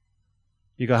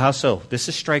 You go, how so? This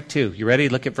is strike 2. You ready?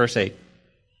 Look at verse 8.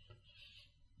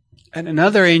 And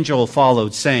another angel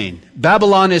followed, saying,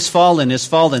 Babylon is fallen,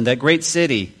 that great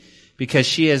city, because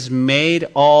she has made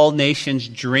all nations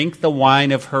drink the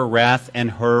wine of her wrath and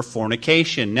her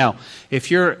fornication. Now, if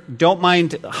you don't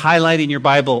mind highlighting your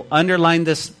Bible, underline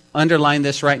this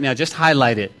right now. Just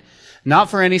highlight it.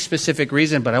 Not for any specific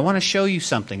reason, but I want to show you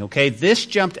something, okay? This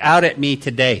jumped out at me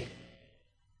today.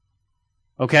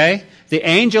 Okay? The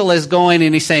angel is going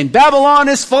and he's saying, Babylon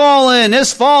is fallen,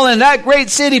 that great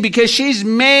city, because she's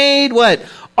made what?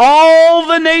 All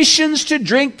the nations to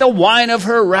drink the wine of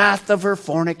her wrath, of her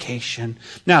fornication.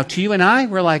 Now, to you and I,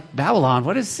 we're like, Babylon,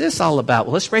 what is this all about?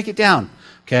 Well, let's break it down.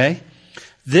 Okay?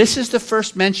 This is the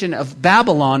first mention of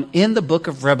Babylon in the book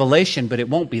of Revelation, but it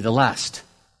won't be the last.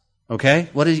 Okay?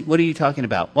 What are you talking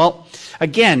about? Well,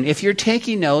 again, if you're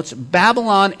taking notes,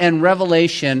 Babylon and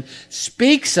Revelation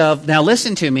speaks of, now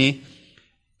listen to me,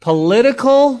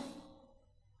 political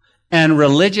and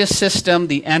religious system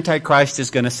the Antichrist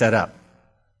is going to set up.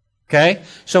 Okay?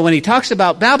 So when he talks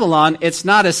about Babylon, it's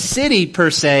not a city per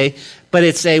se, but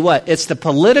it's a what? It's the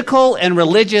political and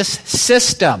religious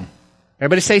system.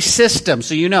 Everybody say system,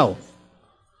 so you know.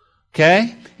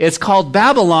 Okay? It's called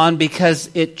Babylon because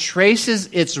it traces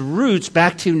its roots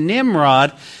back to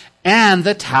Nimrod and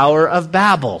the Tower of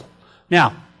Babel.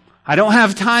 Now, I don't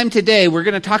have time today. We're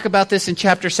going to talk about this in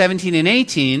chapter 17 and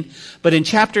 18. But in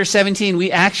chapter 17,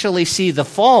 we actually see the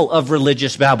fall of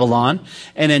religious Babylon.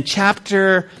 And in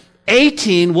chapter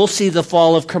 18, we'll see the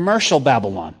fall of commercial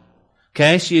Babylon.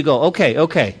 Okay, so you go,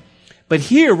 okay. But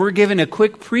here we're given a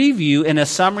quick preview and a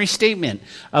summary statement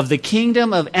of the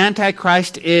kingdom of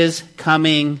Antichrist is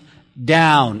coming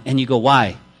down. And you go,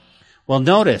 why? Well,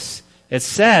 notice, it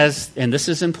says, and this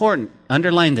is important,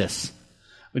 underline this.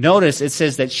 Notice it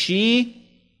says that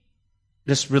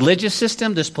this religious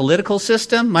system, this political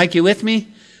system, Mike, you with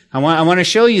me? I want to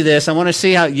show you this. I want to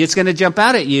see how it's going to jump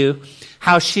out at you.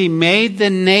 How she made the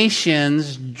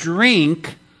nations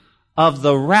drink of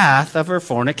the wrath of her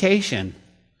fornication.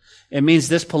 It means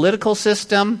this political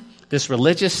system, this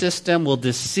religious system will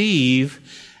deceive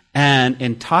and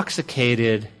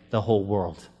intoxicated the whole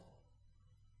world.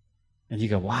 And you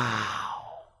go, wow.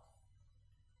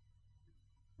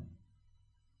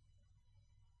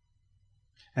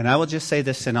 And I will just say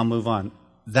this and I'll move on.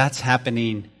 That's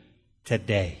happening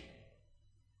today.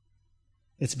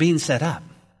 It's being set up.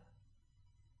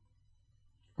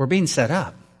 We're being set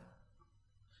up.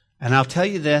 And I'll tell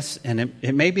you this, and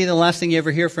it may be the last thing you ever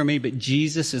hear from me, but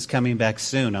Jesus is coming back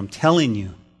soon. I'm telling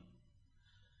you.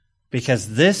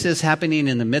 Because this is happening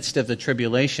in the midst of the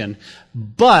tribulation.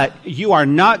 But you are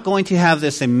not going to have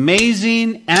this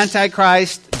amazing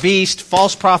Antichrist, beast,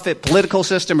 false prophet, political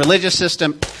system, religious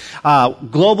system,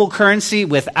 global currency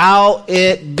without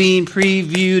it being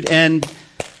previewed and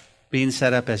being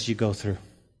set up as you go through.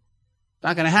 It's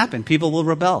not going to happen. People will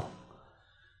rebel.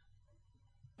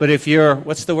 But if you're,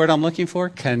 what's the word I'm looking for?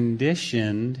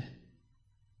 Conditioned.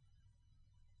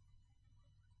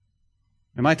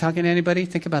 Am I talking to anybody?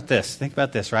 Think about this. Think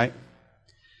about this, right?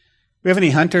 We have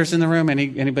any hunters in the room?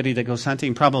 Anybody that goes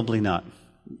hunting? Probably not.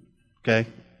 Okay?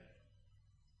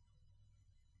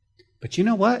 But you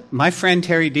know what? My friend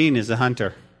Terry Dean is a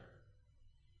hunter.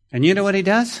 And you know what he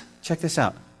does? Check this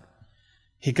out.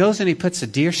 He goes and he puts a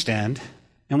deer stand.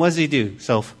 And what does he do?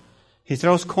 So he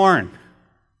throws corn.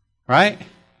 Right?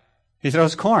 He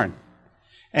throws corn.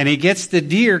 And he gets the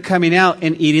deer coming out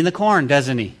and eating the corn,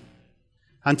 doesn't he?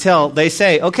 Until they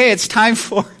say, okay, it's time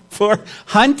for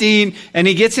hunting. And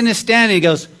he gets in his stand and he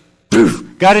goes,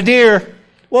 poof, got a deer.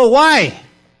 Well, why?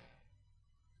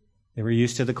 They were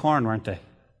used to the corn, weren't they?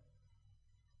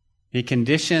 He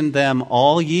conditioned them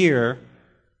all year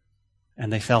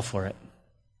and they fell for it.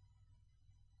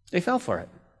 They fell for it.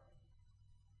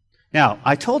 Now,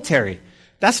 I told Terry,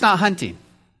 that's not hunting.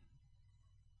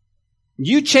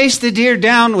 You chase the deer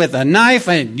down with a knife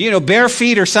and, bare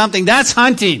feet or something, that's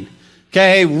hunting.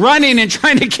 Okay, running and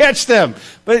trying to catch them.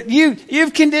 But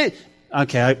you've conditioned.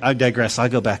 Okay, I digress. I'll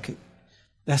go back.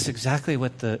 That's exactly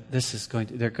what this is going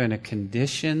to, they're going to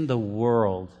condition the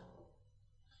world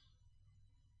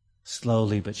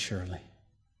slowly but surely.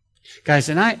 Guys,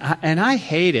 and I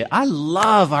hate it. I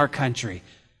love our country.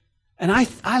 And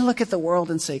I look at the world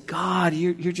and say, God,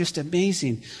 you're just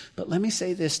amazing. But let me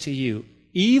say this to you.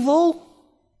 Evil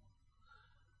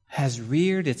has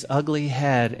reared its ugly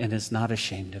head and is not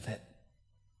ashamed of it.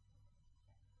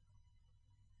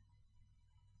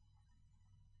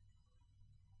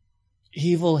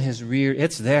 Evil has reared,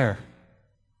 it's there.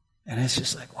 And it's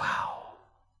just like, wow.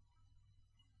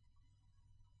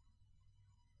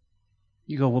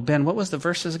 You go, well, Ben, what was the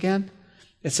verses again?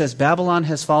 It says, Babylon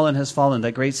has fallen,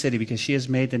 that great city, because she has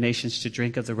made the nations to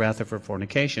drink of the wrath of her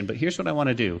fornication. But here's what I want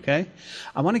to do, okay?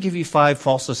 I want to give you 5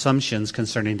 false assumptions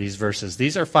concerning these verses.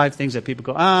 These are 5 things that people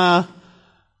go,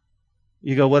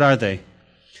 You go, what are they?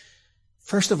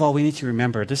 First of all, we need to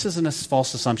remember, this isn't a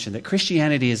false assumption, that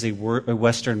Christianity is a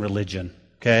Western religion,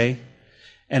 okay?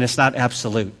 And it's not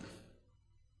absolute.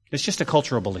 It's just a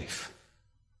cultural belief.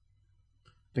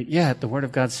 But yet, the Word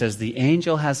of God says the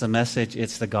angel has a message,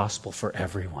 it's the gospel for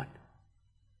everyone.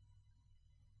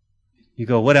 You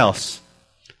go, what else?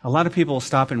 A lot of people will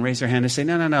stop and raise their hand and say,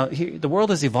 no, the world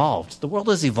has evolved. The world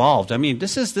has evolved. I mean,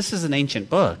 this is an ancient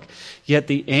book. Yet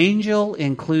the angel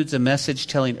includes a message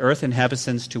telling earth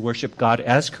inhabitants to worship God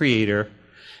as creator.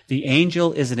 The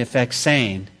angel is in effect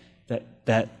saying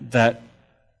that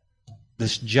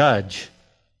this judge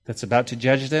that's about to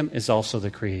judge them is also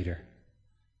the creator.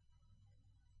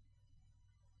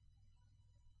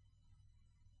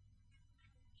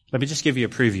 Let me just give you a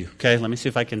preview, okay? Let me see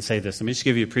if I can say this. Let me just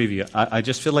give you a preview. I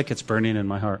just feel like it's burning in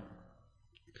my heart.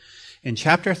 In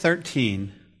chapter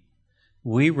 13,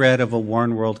 we read of a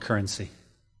one world currency,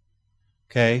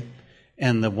 okay?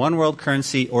 And the one world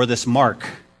currency, or this mark,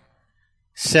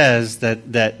 says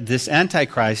that this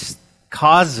Antichrist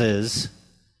causes,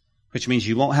 which means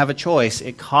you won't have a choice,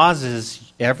 it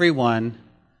causes everyone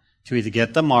to either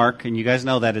get the mark, and you guys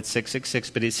know that it's 666,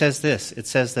 but it says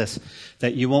this,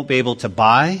 that you won't be able to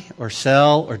buy or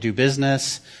sell or do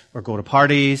business or go to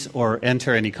parties or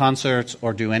enter any concerts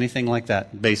or do anything like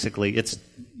that. Basically,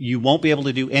 you won't be able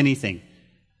to do anything.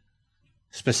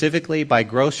 Specifically, buy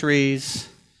groceries,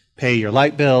 pay your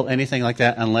light bill, anything like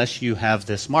that, unless you have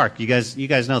this mark. You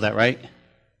guys know that, right?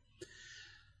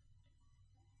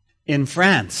 In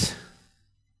France,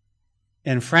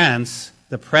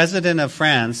 the president of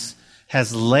France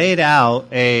has laid out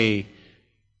a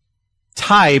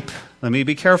type, let me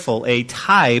be careful, a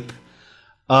type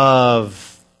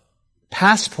of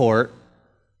passport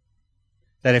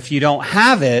that if you don't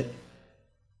have it,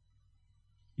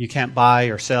 you can't buy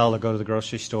or sell or go to the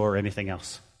grocery store or anything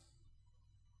else.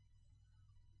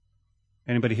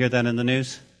 Anybody hear that in the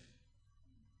news?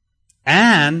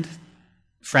 And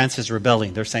France is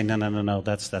rebelling. They're saying, no,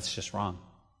 that's just wrong.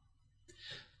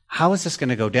 How is this going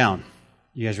to go down?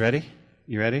 You guys ready?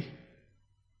 You ready?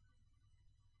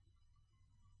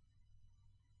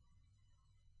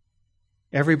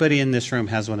 Everybody in this room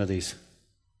has one of these.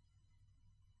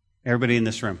 Everybody in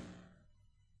this room.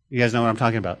 You guys know what I'm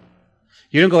talking about.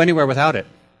 You don't go anywhere without it.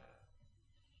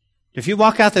 If you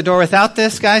walk out the door without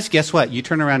this, guys, guess what? You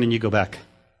turn around and you go back.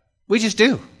 We just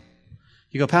do.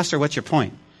 You go, Pastor, what's your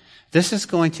point? This is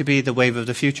going to be the wave of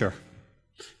the future.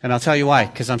 And I'll tell you why.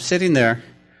 Because I'm sitting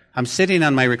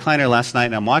on my recliner last night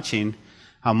and I'm watching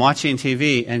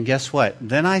TV, and guess what?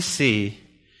 Then I see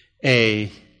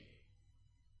a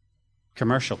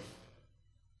commercial.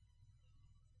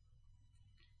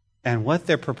 And what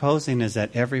they're proposing is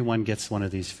that everyone gets one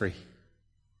of these free,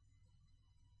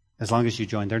 as long as you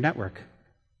join their network.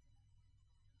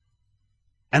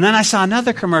 And then I saw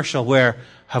another commercial where,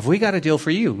 have we got a deal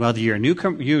for you? Well, you're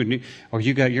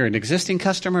you're an existing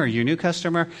customer, or you're a new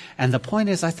customer. And the point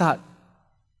is, I thought,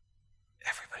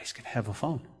 everybody's going to have a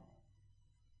phone.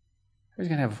 Everybody's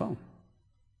going to have a phone.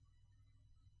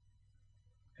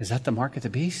 Is that the mark of the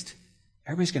beast?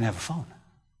 Everybody's going to have a phone.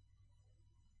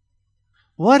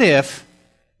 What if,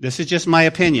 this is just my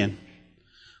opinion,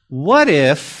 what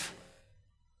if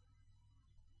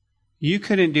you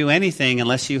couldn't do anything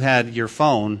unless you had your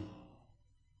phone?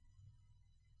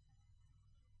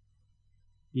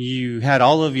 You had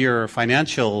all of your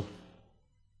financial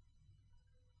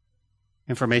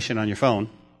information on your phone.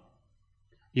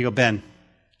 You go, Ben,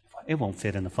 it won't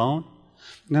fit in the phone.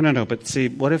 No, but see,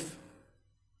 what if?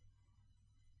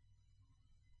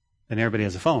 Then everybody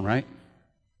has a phone, right?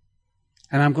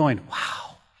 And I'm going,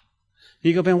 wow.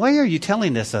 You go, Ben, why are you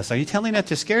telling us? Are you telling that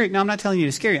to scare you? No, I'm not telling you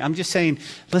to scare you. I'm just saying,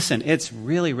 listen, it's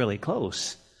really, really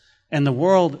close. And the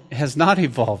world has not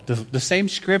evolved. The same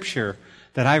scripture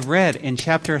that I've read in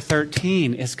chapter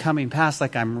 13 is coming past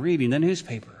like I'm reading the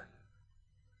newspaper.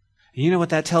 And you know what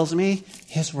that tells me?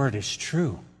 His word is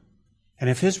true. And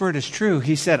if His word is true,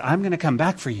 He said, I'm going to come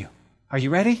back for you. Are you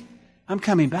ready? I'm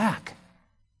coming back.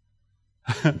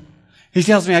 He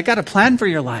tells me, I got a plan for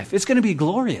your life. It's going to be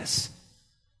glorious.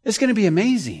 It's going to be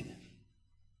amazing.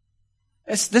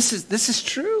 This is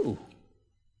true.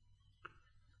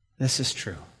 This is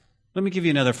true. Let me give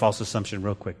you another false assumption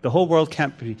real quick. The whole world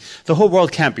can't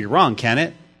be wrong, can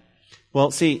it?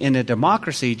 Well, see, in a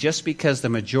democracy, just because the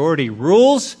majority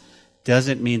rules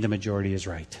doesn't mean the majority is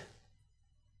right.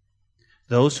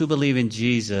 Those who believe in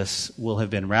Jesus will have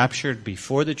been raptured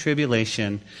before the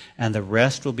tribulation, and the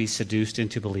rest will be seduced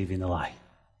into believing the lie.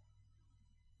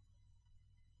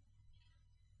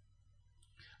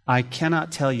 I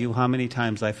cannot tell you how many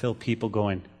times I feel people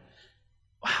going,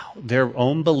 wow, their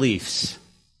own beliefs.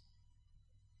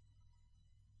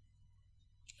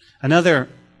 Another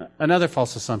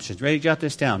false assumption. Ready to jot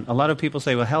this down. A lot of people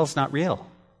say, well, hell's not real.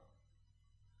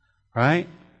 Right?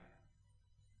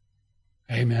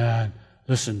 Amen.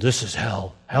 Listen, this is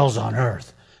hell. Hell's on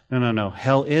earth. No.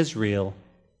 Hell is real,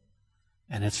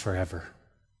 and it's forever.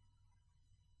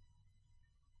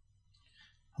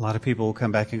 A lot of people will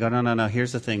come back and go, no.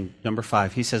 Here's the thing. Number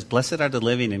 5. He says, blessed are the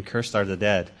living and cursed are the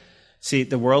dead. See,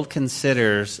 the world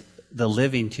considers the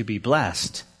living to be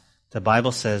blessed. The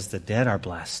Bible says the dead are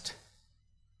blessed.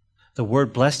 The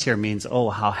word blessed here means,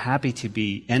 how happy to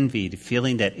be envied,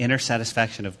 feeling that inner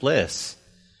satisfaction of bliss.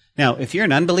 Now, if you're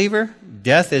an unbeliever,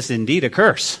 death is indeed a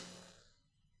curse.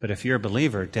 But if you're a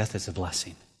believer, death is a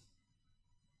blessing.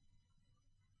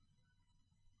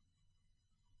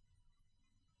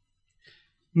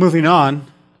 Moving on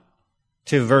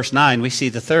to verse 9, we see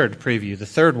the third preview, the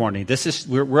third warning.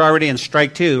 We're already in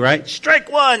strike 2, right? Strike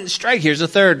 1, strike. Here's the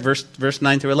third, verse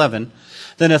 9 through 11.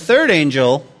 Then a third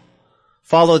angel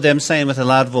followed them, saying with a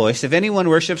loud voice, if anyone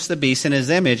worships the beast in his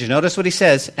image, notice what he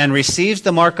says, and receives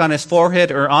the mark on his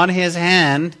forehead or on his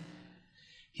hand,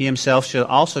 he himself shall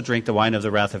also drink the wine of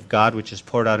the wrath of God, which is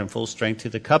poured out in full strength to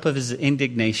the cup of his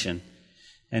indignation.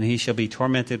 And he shall be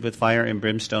tormented with fire and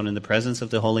brimstone in the presence of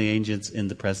the holy angels, in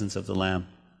the presence of the Lamb.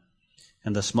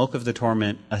 And the smoke of the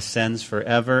torment ascends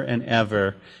forever and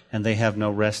ever, and they have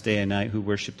no rest day and night who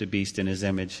worship the beast in his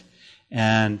image,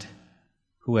 and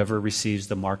whoever receives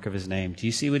the mark of his name. Do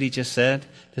you see what he just said?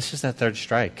 This is that third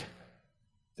strike.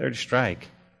 Third strike.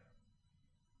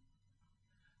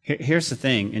 Here's the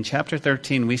thing. In chapter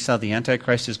 13, we saw the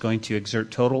Antichrist is going to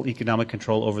exert total economic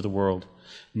control over the world.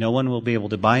 No one will be able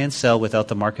to buy and sell without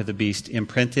the mark of the beast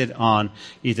imprinted on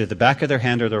either the back of their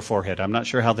hand or their forehead. I'm not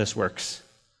sure how this works.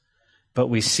 But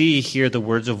we see here the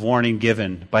words of warning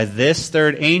given by this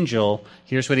third angel.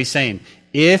 Here's what he's saying.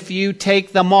 If you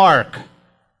take the mark,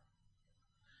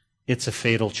 it's a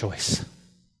fatal choice.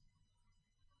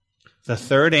 The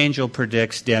third angel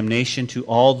predicts damnation to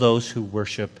all those who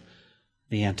worship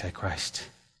the Antichrist.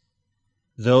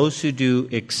 Those who do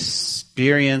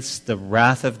experience the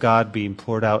wrath of God being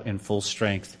poured out in full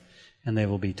strength, and they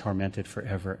will be tormented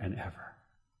forever and ever.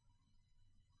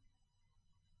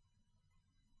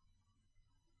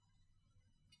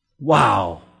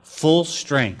 Wow, full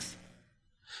strength.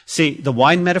 See, the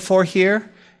wine metaphor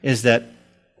here is that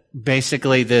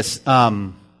basically this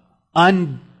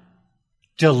undiluted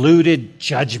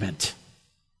judgment.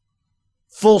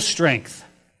 Full strength.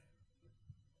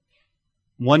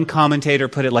 One commentator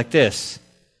put it like this,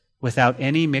 without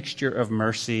any mixture of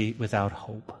mercy, without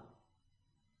hope.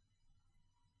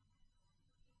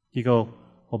 You go,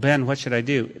 well, Ben, what should I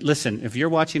do? Listen, if you're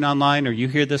watching online or you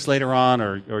hear this later on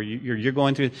or you're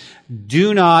going through,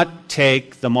 do not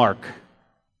take the mark.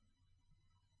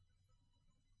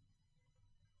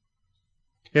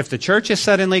 If the church is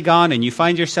suddenly gone and you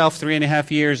find yourself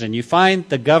 3.5 years and you find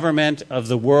the government of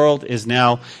the world is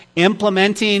now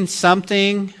implementing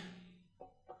something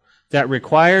that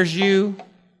requires you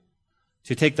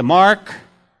to take the mark,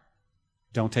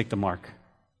 don't take the mark.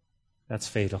 That's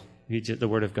fatal. The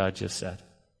Word of God just said.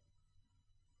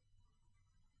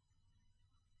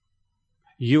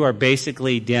 You are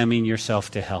basically damning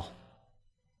yourself to hell.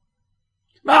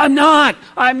 I'm not.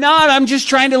 I'm just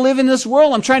trying to live in this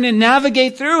world. I'm trying to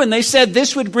navigate through. And they said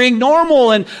this would bring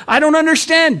normal, and I don't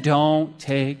understand. Don't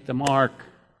take the mark.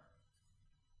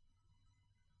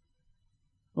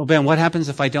 Well, Ben, what happens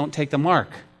if I don't take the mark?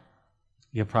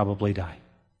 You'll probably die.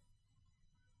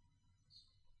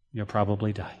 You'll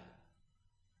probably die.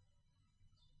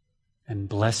 And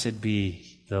blessed be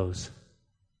those.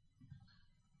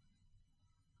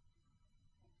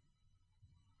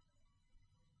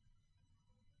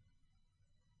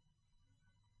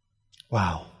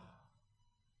 Wow.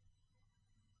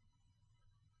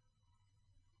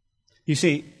 You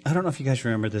see, I don't know if you guys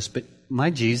remember this, but my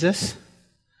Jesus,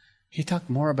 he talked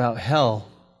more about hell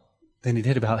than he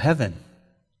did about heaven.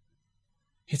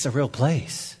 It's a real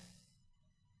place.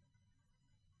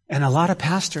 And a lot of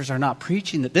pastors are not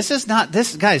preaching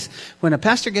that. Guys, when a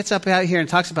pastor gets up out here and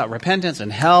talks about repentance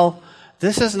and hell,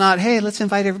 this is not, hey, let's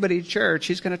invite everybody to church.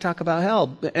 He's going to talk about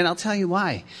hell. And I'll tell you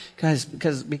why. Guys,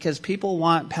 because people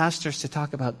want pastors to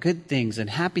talk about good things and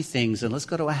happy things and let's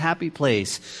go to a happy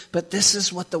place. But this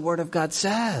is what the Word of God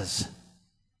says.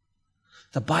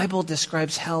 The Bible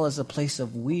describes hell as a place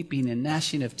of weeping and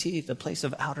gnashing of teeth, a place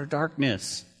of outer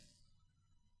darkness.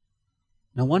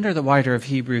 No wonder the writer of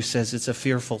Hebrews says it's a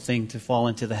fearful thing to fall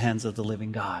into the hands of the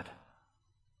living God.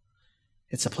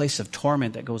 It's a place of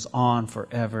torment that goes on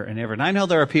forever and ever. And I know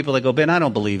there are people that go, Ben, I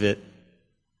don't believe it.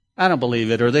 I don't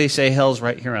believe it. Or they say hell's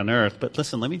right here on earth. But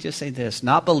listen, let me just say this.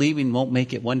 Not believing won't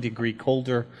make it 1 degree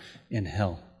colder in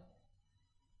hell.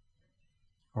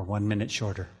 Or 1 minute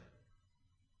shorter.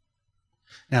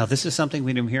 Now, this is something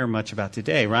we don't hear much about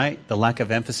today, right? The lack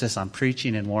of emphasis on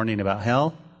preaching and warning about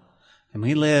hell. And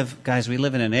we live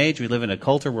in an age, we live in a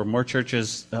culture where more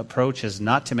churches' approach is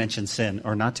not to mention sin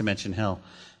or not to mention hell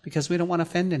because we don't want to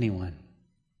offend anyone.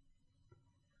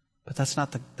 But that's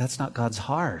not God's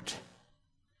heart.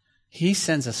 He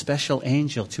sends a special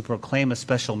angel to proclaim a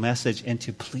special message and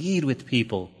to plead with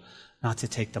people not to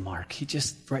take the mark. He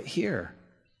just, right here.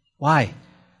 Why?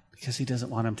 Because he doesn't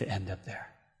want them to end up there.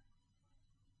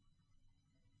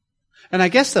 And I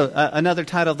guess another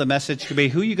title of the message could be,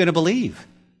 who are you going to believe?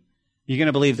 You're going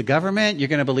to believe the government? You're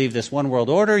going to believe this one world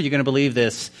order? You're going to believe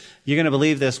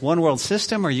this one world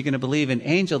system? Or are you going to believe an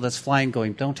angel that's flying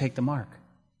going, don't take the mark.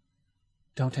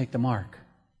 Don't take the mark.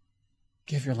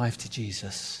 Give your life to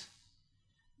Jesus.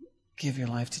 Give your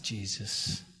life to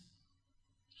Jesus.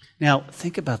 Now,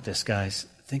 think about this, guys.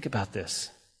 Think about this.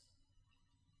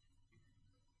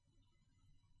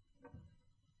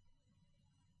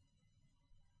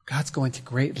 God's going to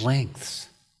great lengths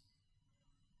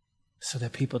so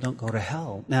that people don't go to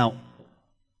hell. Now,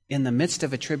 in the midst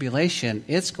of a tribulation,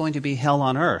 it's going to be hell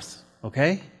on earth,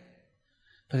 okay?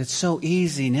 But it's so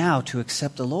easy now to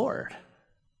accept the Lord.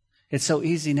 It's so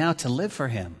easy now to live for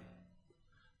Him.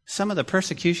 Some of the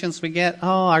persecutions we get,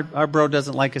 our bro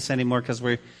doesn't like us anymore because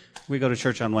we go to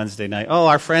church on Wednesday night. Oh,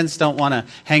 our friends don't want to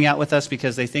hang out with us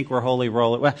because they think we're holy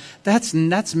roller. Well, that's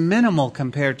minimal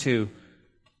compared to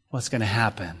what's going to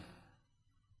happen.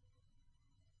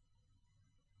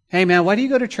 Hey, man, why do you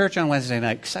go to church on Wednesday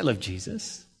night? Because I love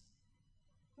Jesus.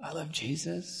 I love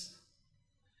Jesus.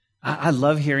 I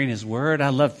love hearing His Word. I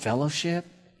love fellowship.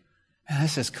 And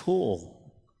this is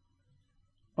cool.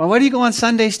 Well, why do you go on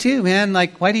Sundays too, man?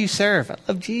 Like, why do you serve? I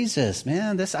love Jesus,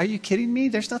 man. Are you kidding me?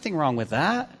 There's nothing wrong with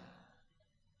that.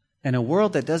 In a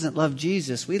world that doesn't love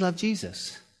Jesus, we love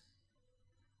Jesus.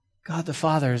 God the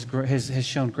Father has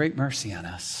shown great mercy on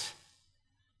us.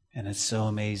 And it's so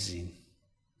amazing.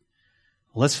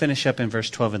 Let's finish up in verse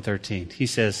 12 and 13. He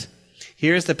says,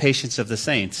 here is the patience of the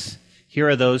saints. Here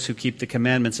are those who keep the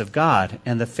commandments of God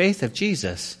and the faith of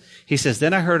Jesus. He says,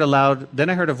 Then I heard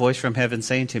a voice from heaven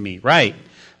saying to me, Write,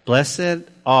 blessed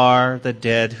are the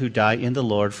dead who die in the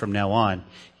Lord from now on.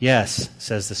 Yes,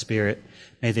 says the Spirit,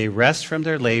 may they rest from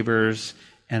their labors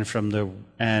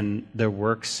and their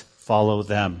works follow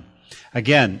them.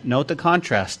 Again, note the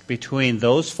contrast between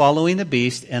those following the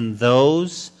beast and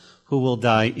those who will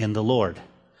die in the Lord.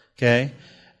 Okay?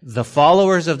 The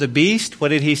followers of the beast, what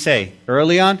did he say?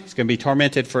 Early on, he's going to be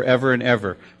tormented forever and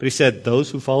ever. But he said, those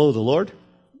who follow the Lord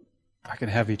are going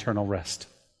to have eternal rest.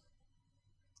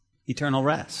 Eternal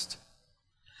rest.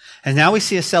 And now we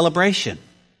see a celebration.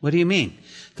 What do you mean?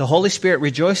 The Holy Spirit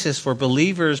rejoices for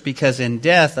believers because in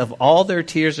death of all their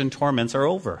tears and torments are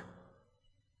over.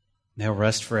 They'll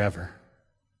rest forever.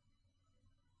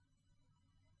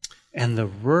 And the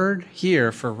word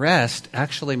here for rest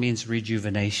actually means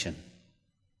rejuvenation.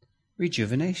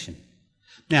 Rejuvenation.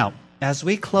 Now, as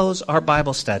we close our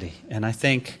Bible study, and I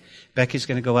think Becky's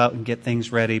going to go out and get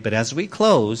things ready, but as we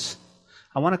close,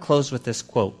 I want to close with this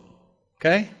quote.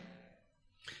 Okay?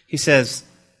 He says,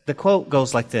 the quote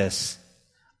goes like this,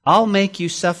 I'll make you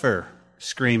suffer,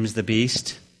 screams the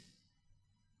beast.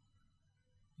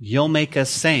 You'll make us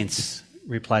saints,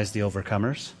 replies the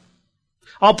overcomers.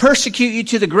 I'll persecute you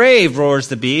to the grave, roars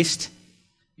the beast.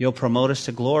 You'll promote us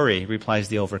to glory, replies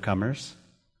the overcomers.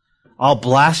 I'll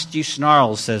blast you,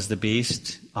 snarls, says the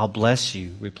beast. I'll bless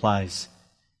you, replies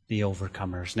the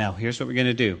overcomers. Now, here's what we're going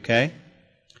to do, okay?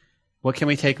 What can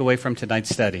we take away from tonight's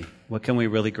study? What can we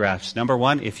really grasp? Number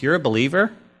one, if you're a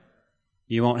believer,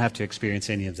 you won't have to experience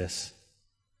any of this.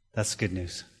 That's good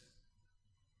news.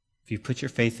 If you put your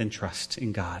faith and trust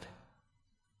in God.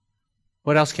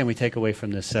 What else can we take away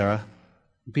from this, Sarah?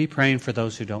 Be praying for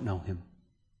those who don't know Him.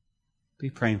 Be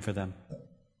praying for them.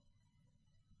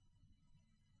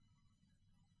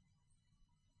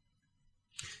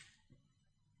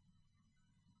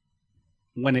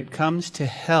 when it comes to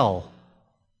hell,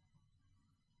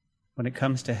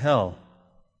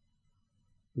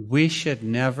 we should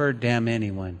never damn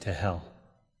anyone to hell.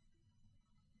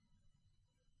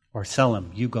 Or tell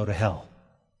them, you go to hell.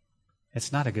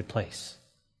 It's not a good place.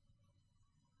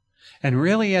 And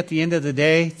really, at the end of the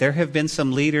day, there have been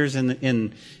some leaders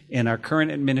in our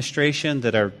current administration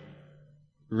that are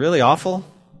really awful,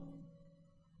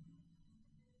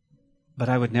 but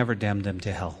I would never damn them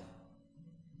to hell.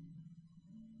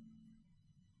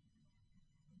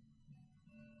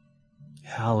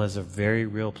 Hell is a very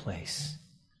real place,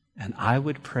 and I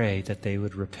would pray that they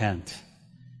would repent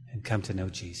and come to know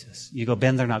Jesus. You go,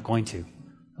 Ben, they're not going to.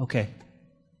 Okay.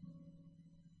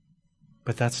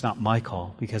 But that's not my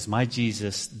call, because my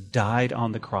Jesus died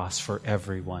on the cross for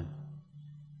everyone.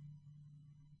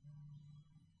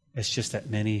 It's just that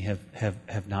many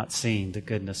have not seen the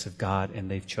goodness of God,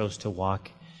 and they've chose to walk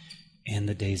in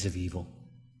the days of evil.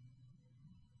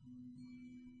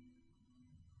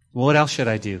 Well, what else should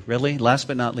I do? Really? Last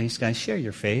but not least, guys, share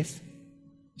your faith.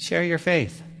 Share your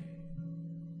faith.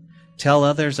 Tell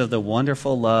others of the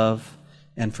wonderful love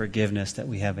and forgiveness that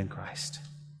we have in Christ.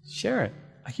 Share it.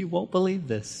 You won't believe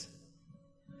this.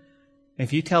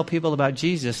 If you tell people about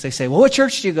Jesus, they say, well, what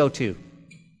church do you go to?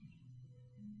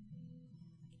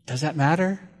 Does that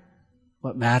matter?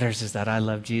 What matters is that I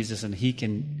love Jesus and He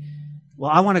can,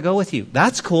 well, I want to go with you.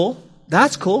 That's cool.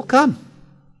 That's cool. Come.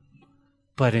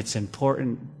 But it's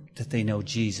important that they know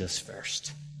Jesus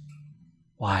first.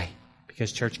 Why?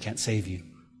 Because church can't save you.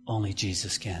 Only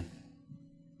Jesus can.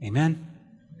 Amen?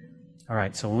 All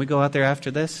right, so when we go out there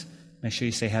after this, make sure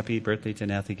you say happy birthday to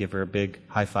Nathy. Give her a big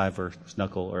high five or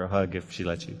snuckle or a hug if she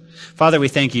lets you. Father, we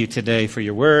thank you today for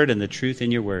your word and the truth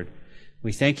in your word.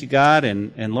 We thank you, God,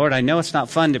 and Lord, I know it's not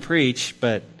fun to preach,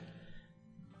 but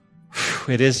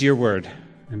it is your word,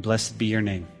 and blessed be your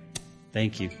name.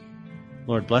 Thank you.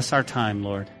 Lord, bless our time,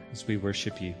 Lord, as we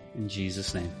worship you. In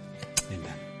Jesus' name,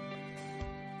 amen.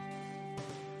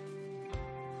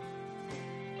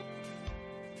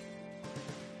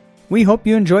 We hope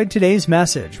you enjoyed today's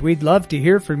message. We'd love to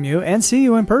hear from you and see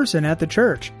you in person at the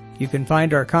church. You can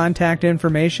find our contact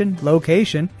information,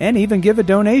 location, and even give a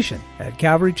donation at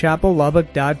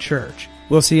calvarychapellubbock.church.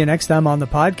 We'll see you next time on the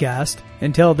podcast.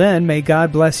 Until then, may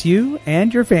God bless you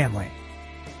and your family.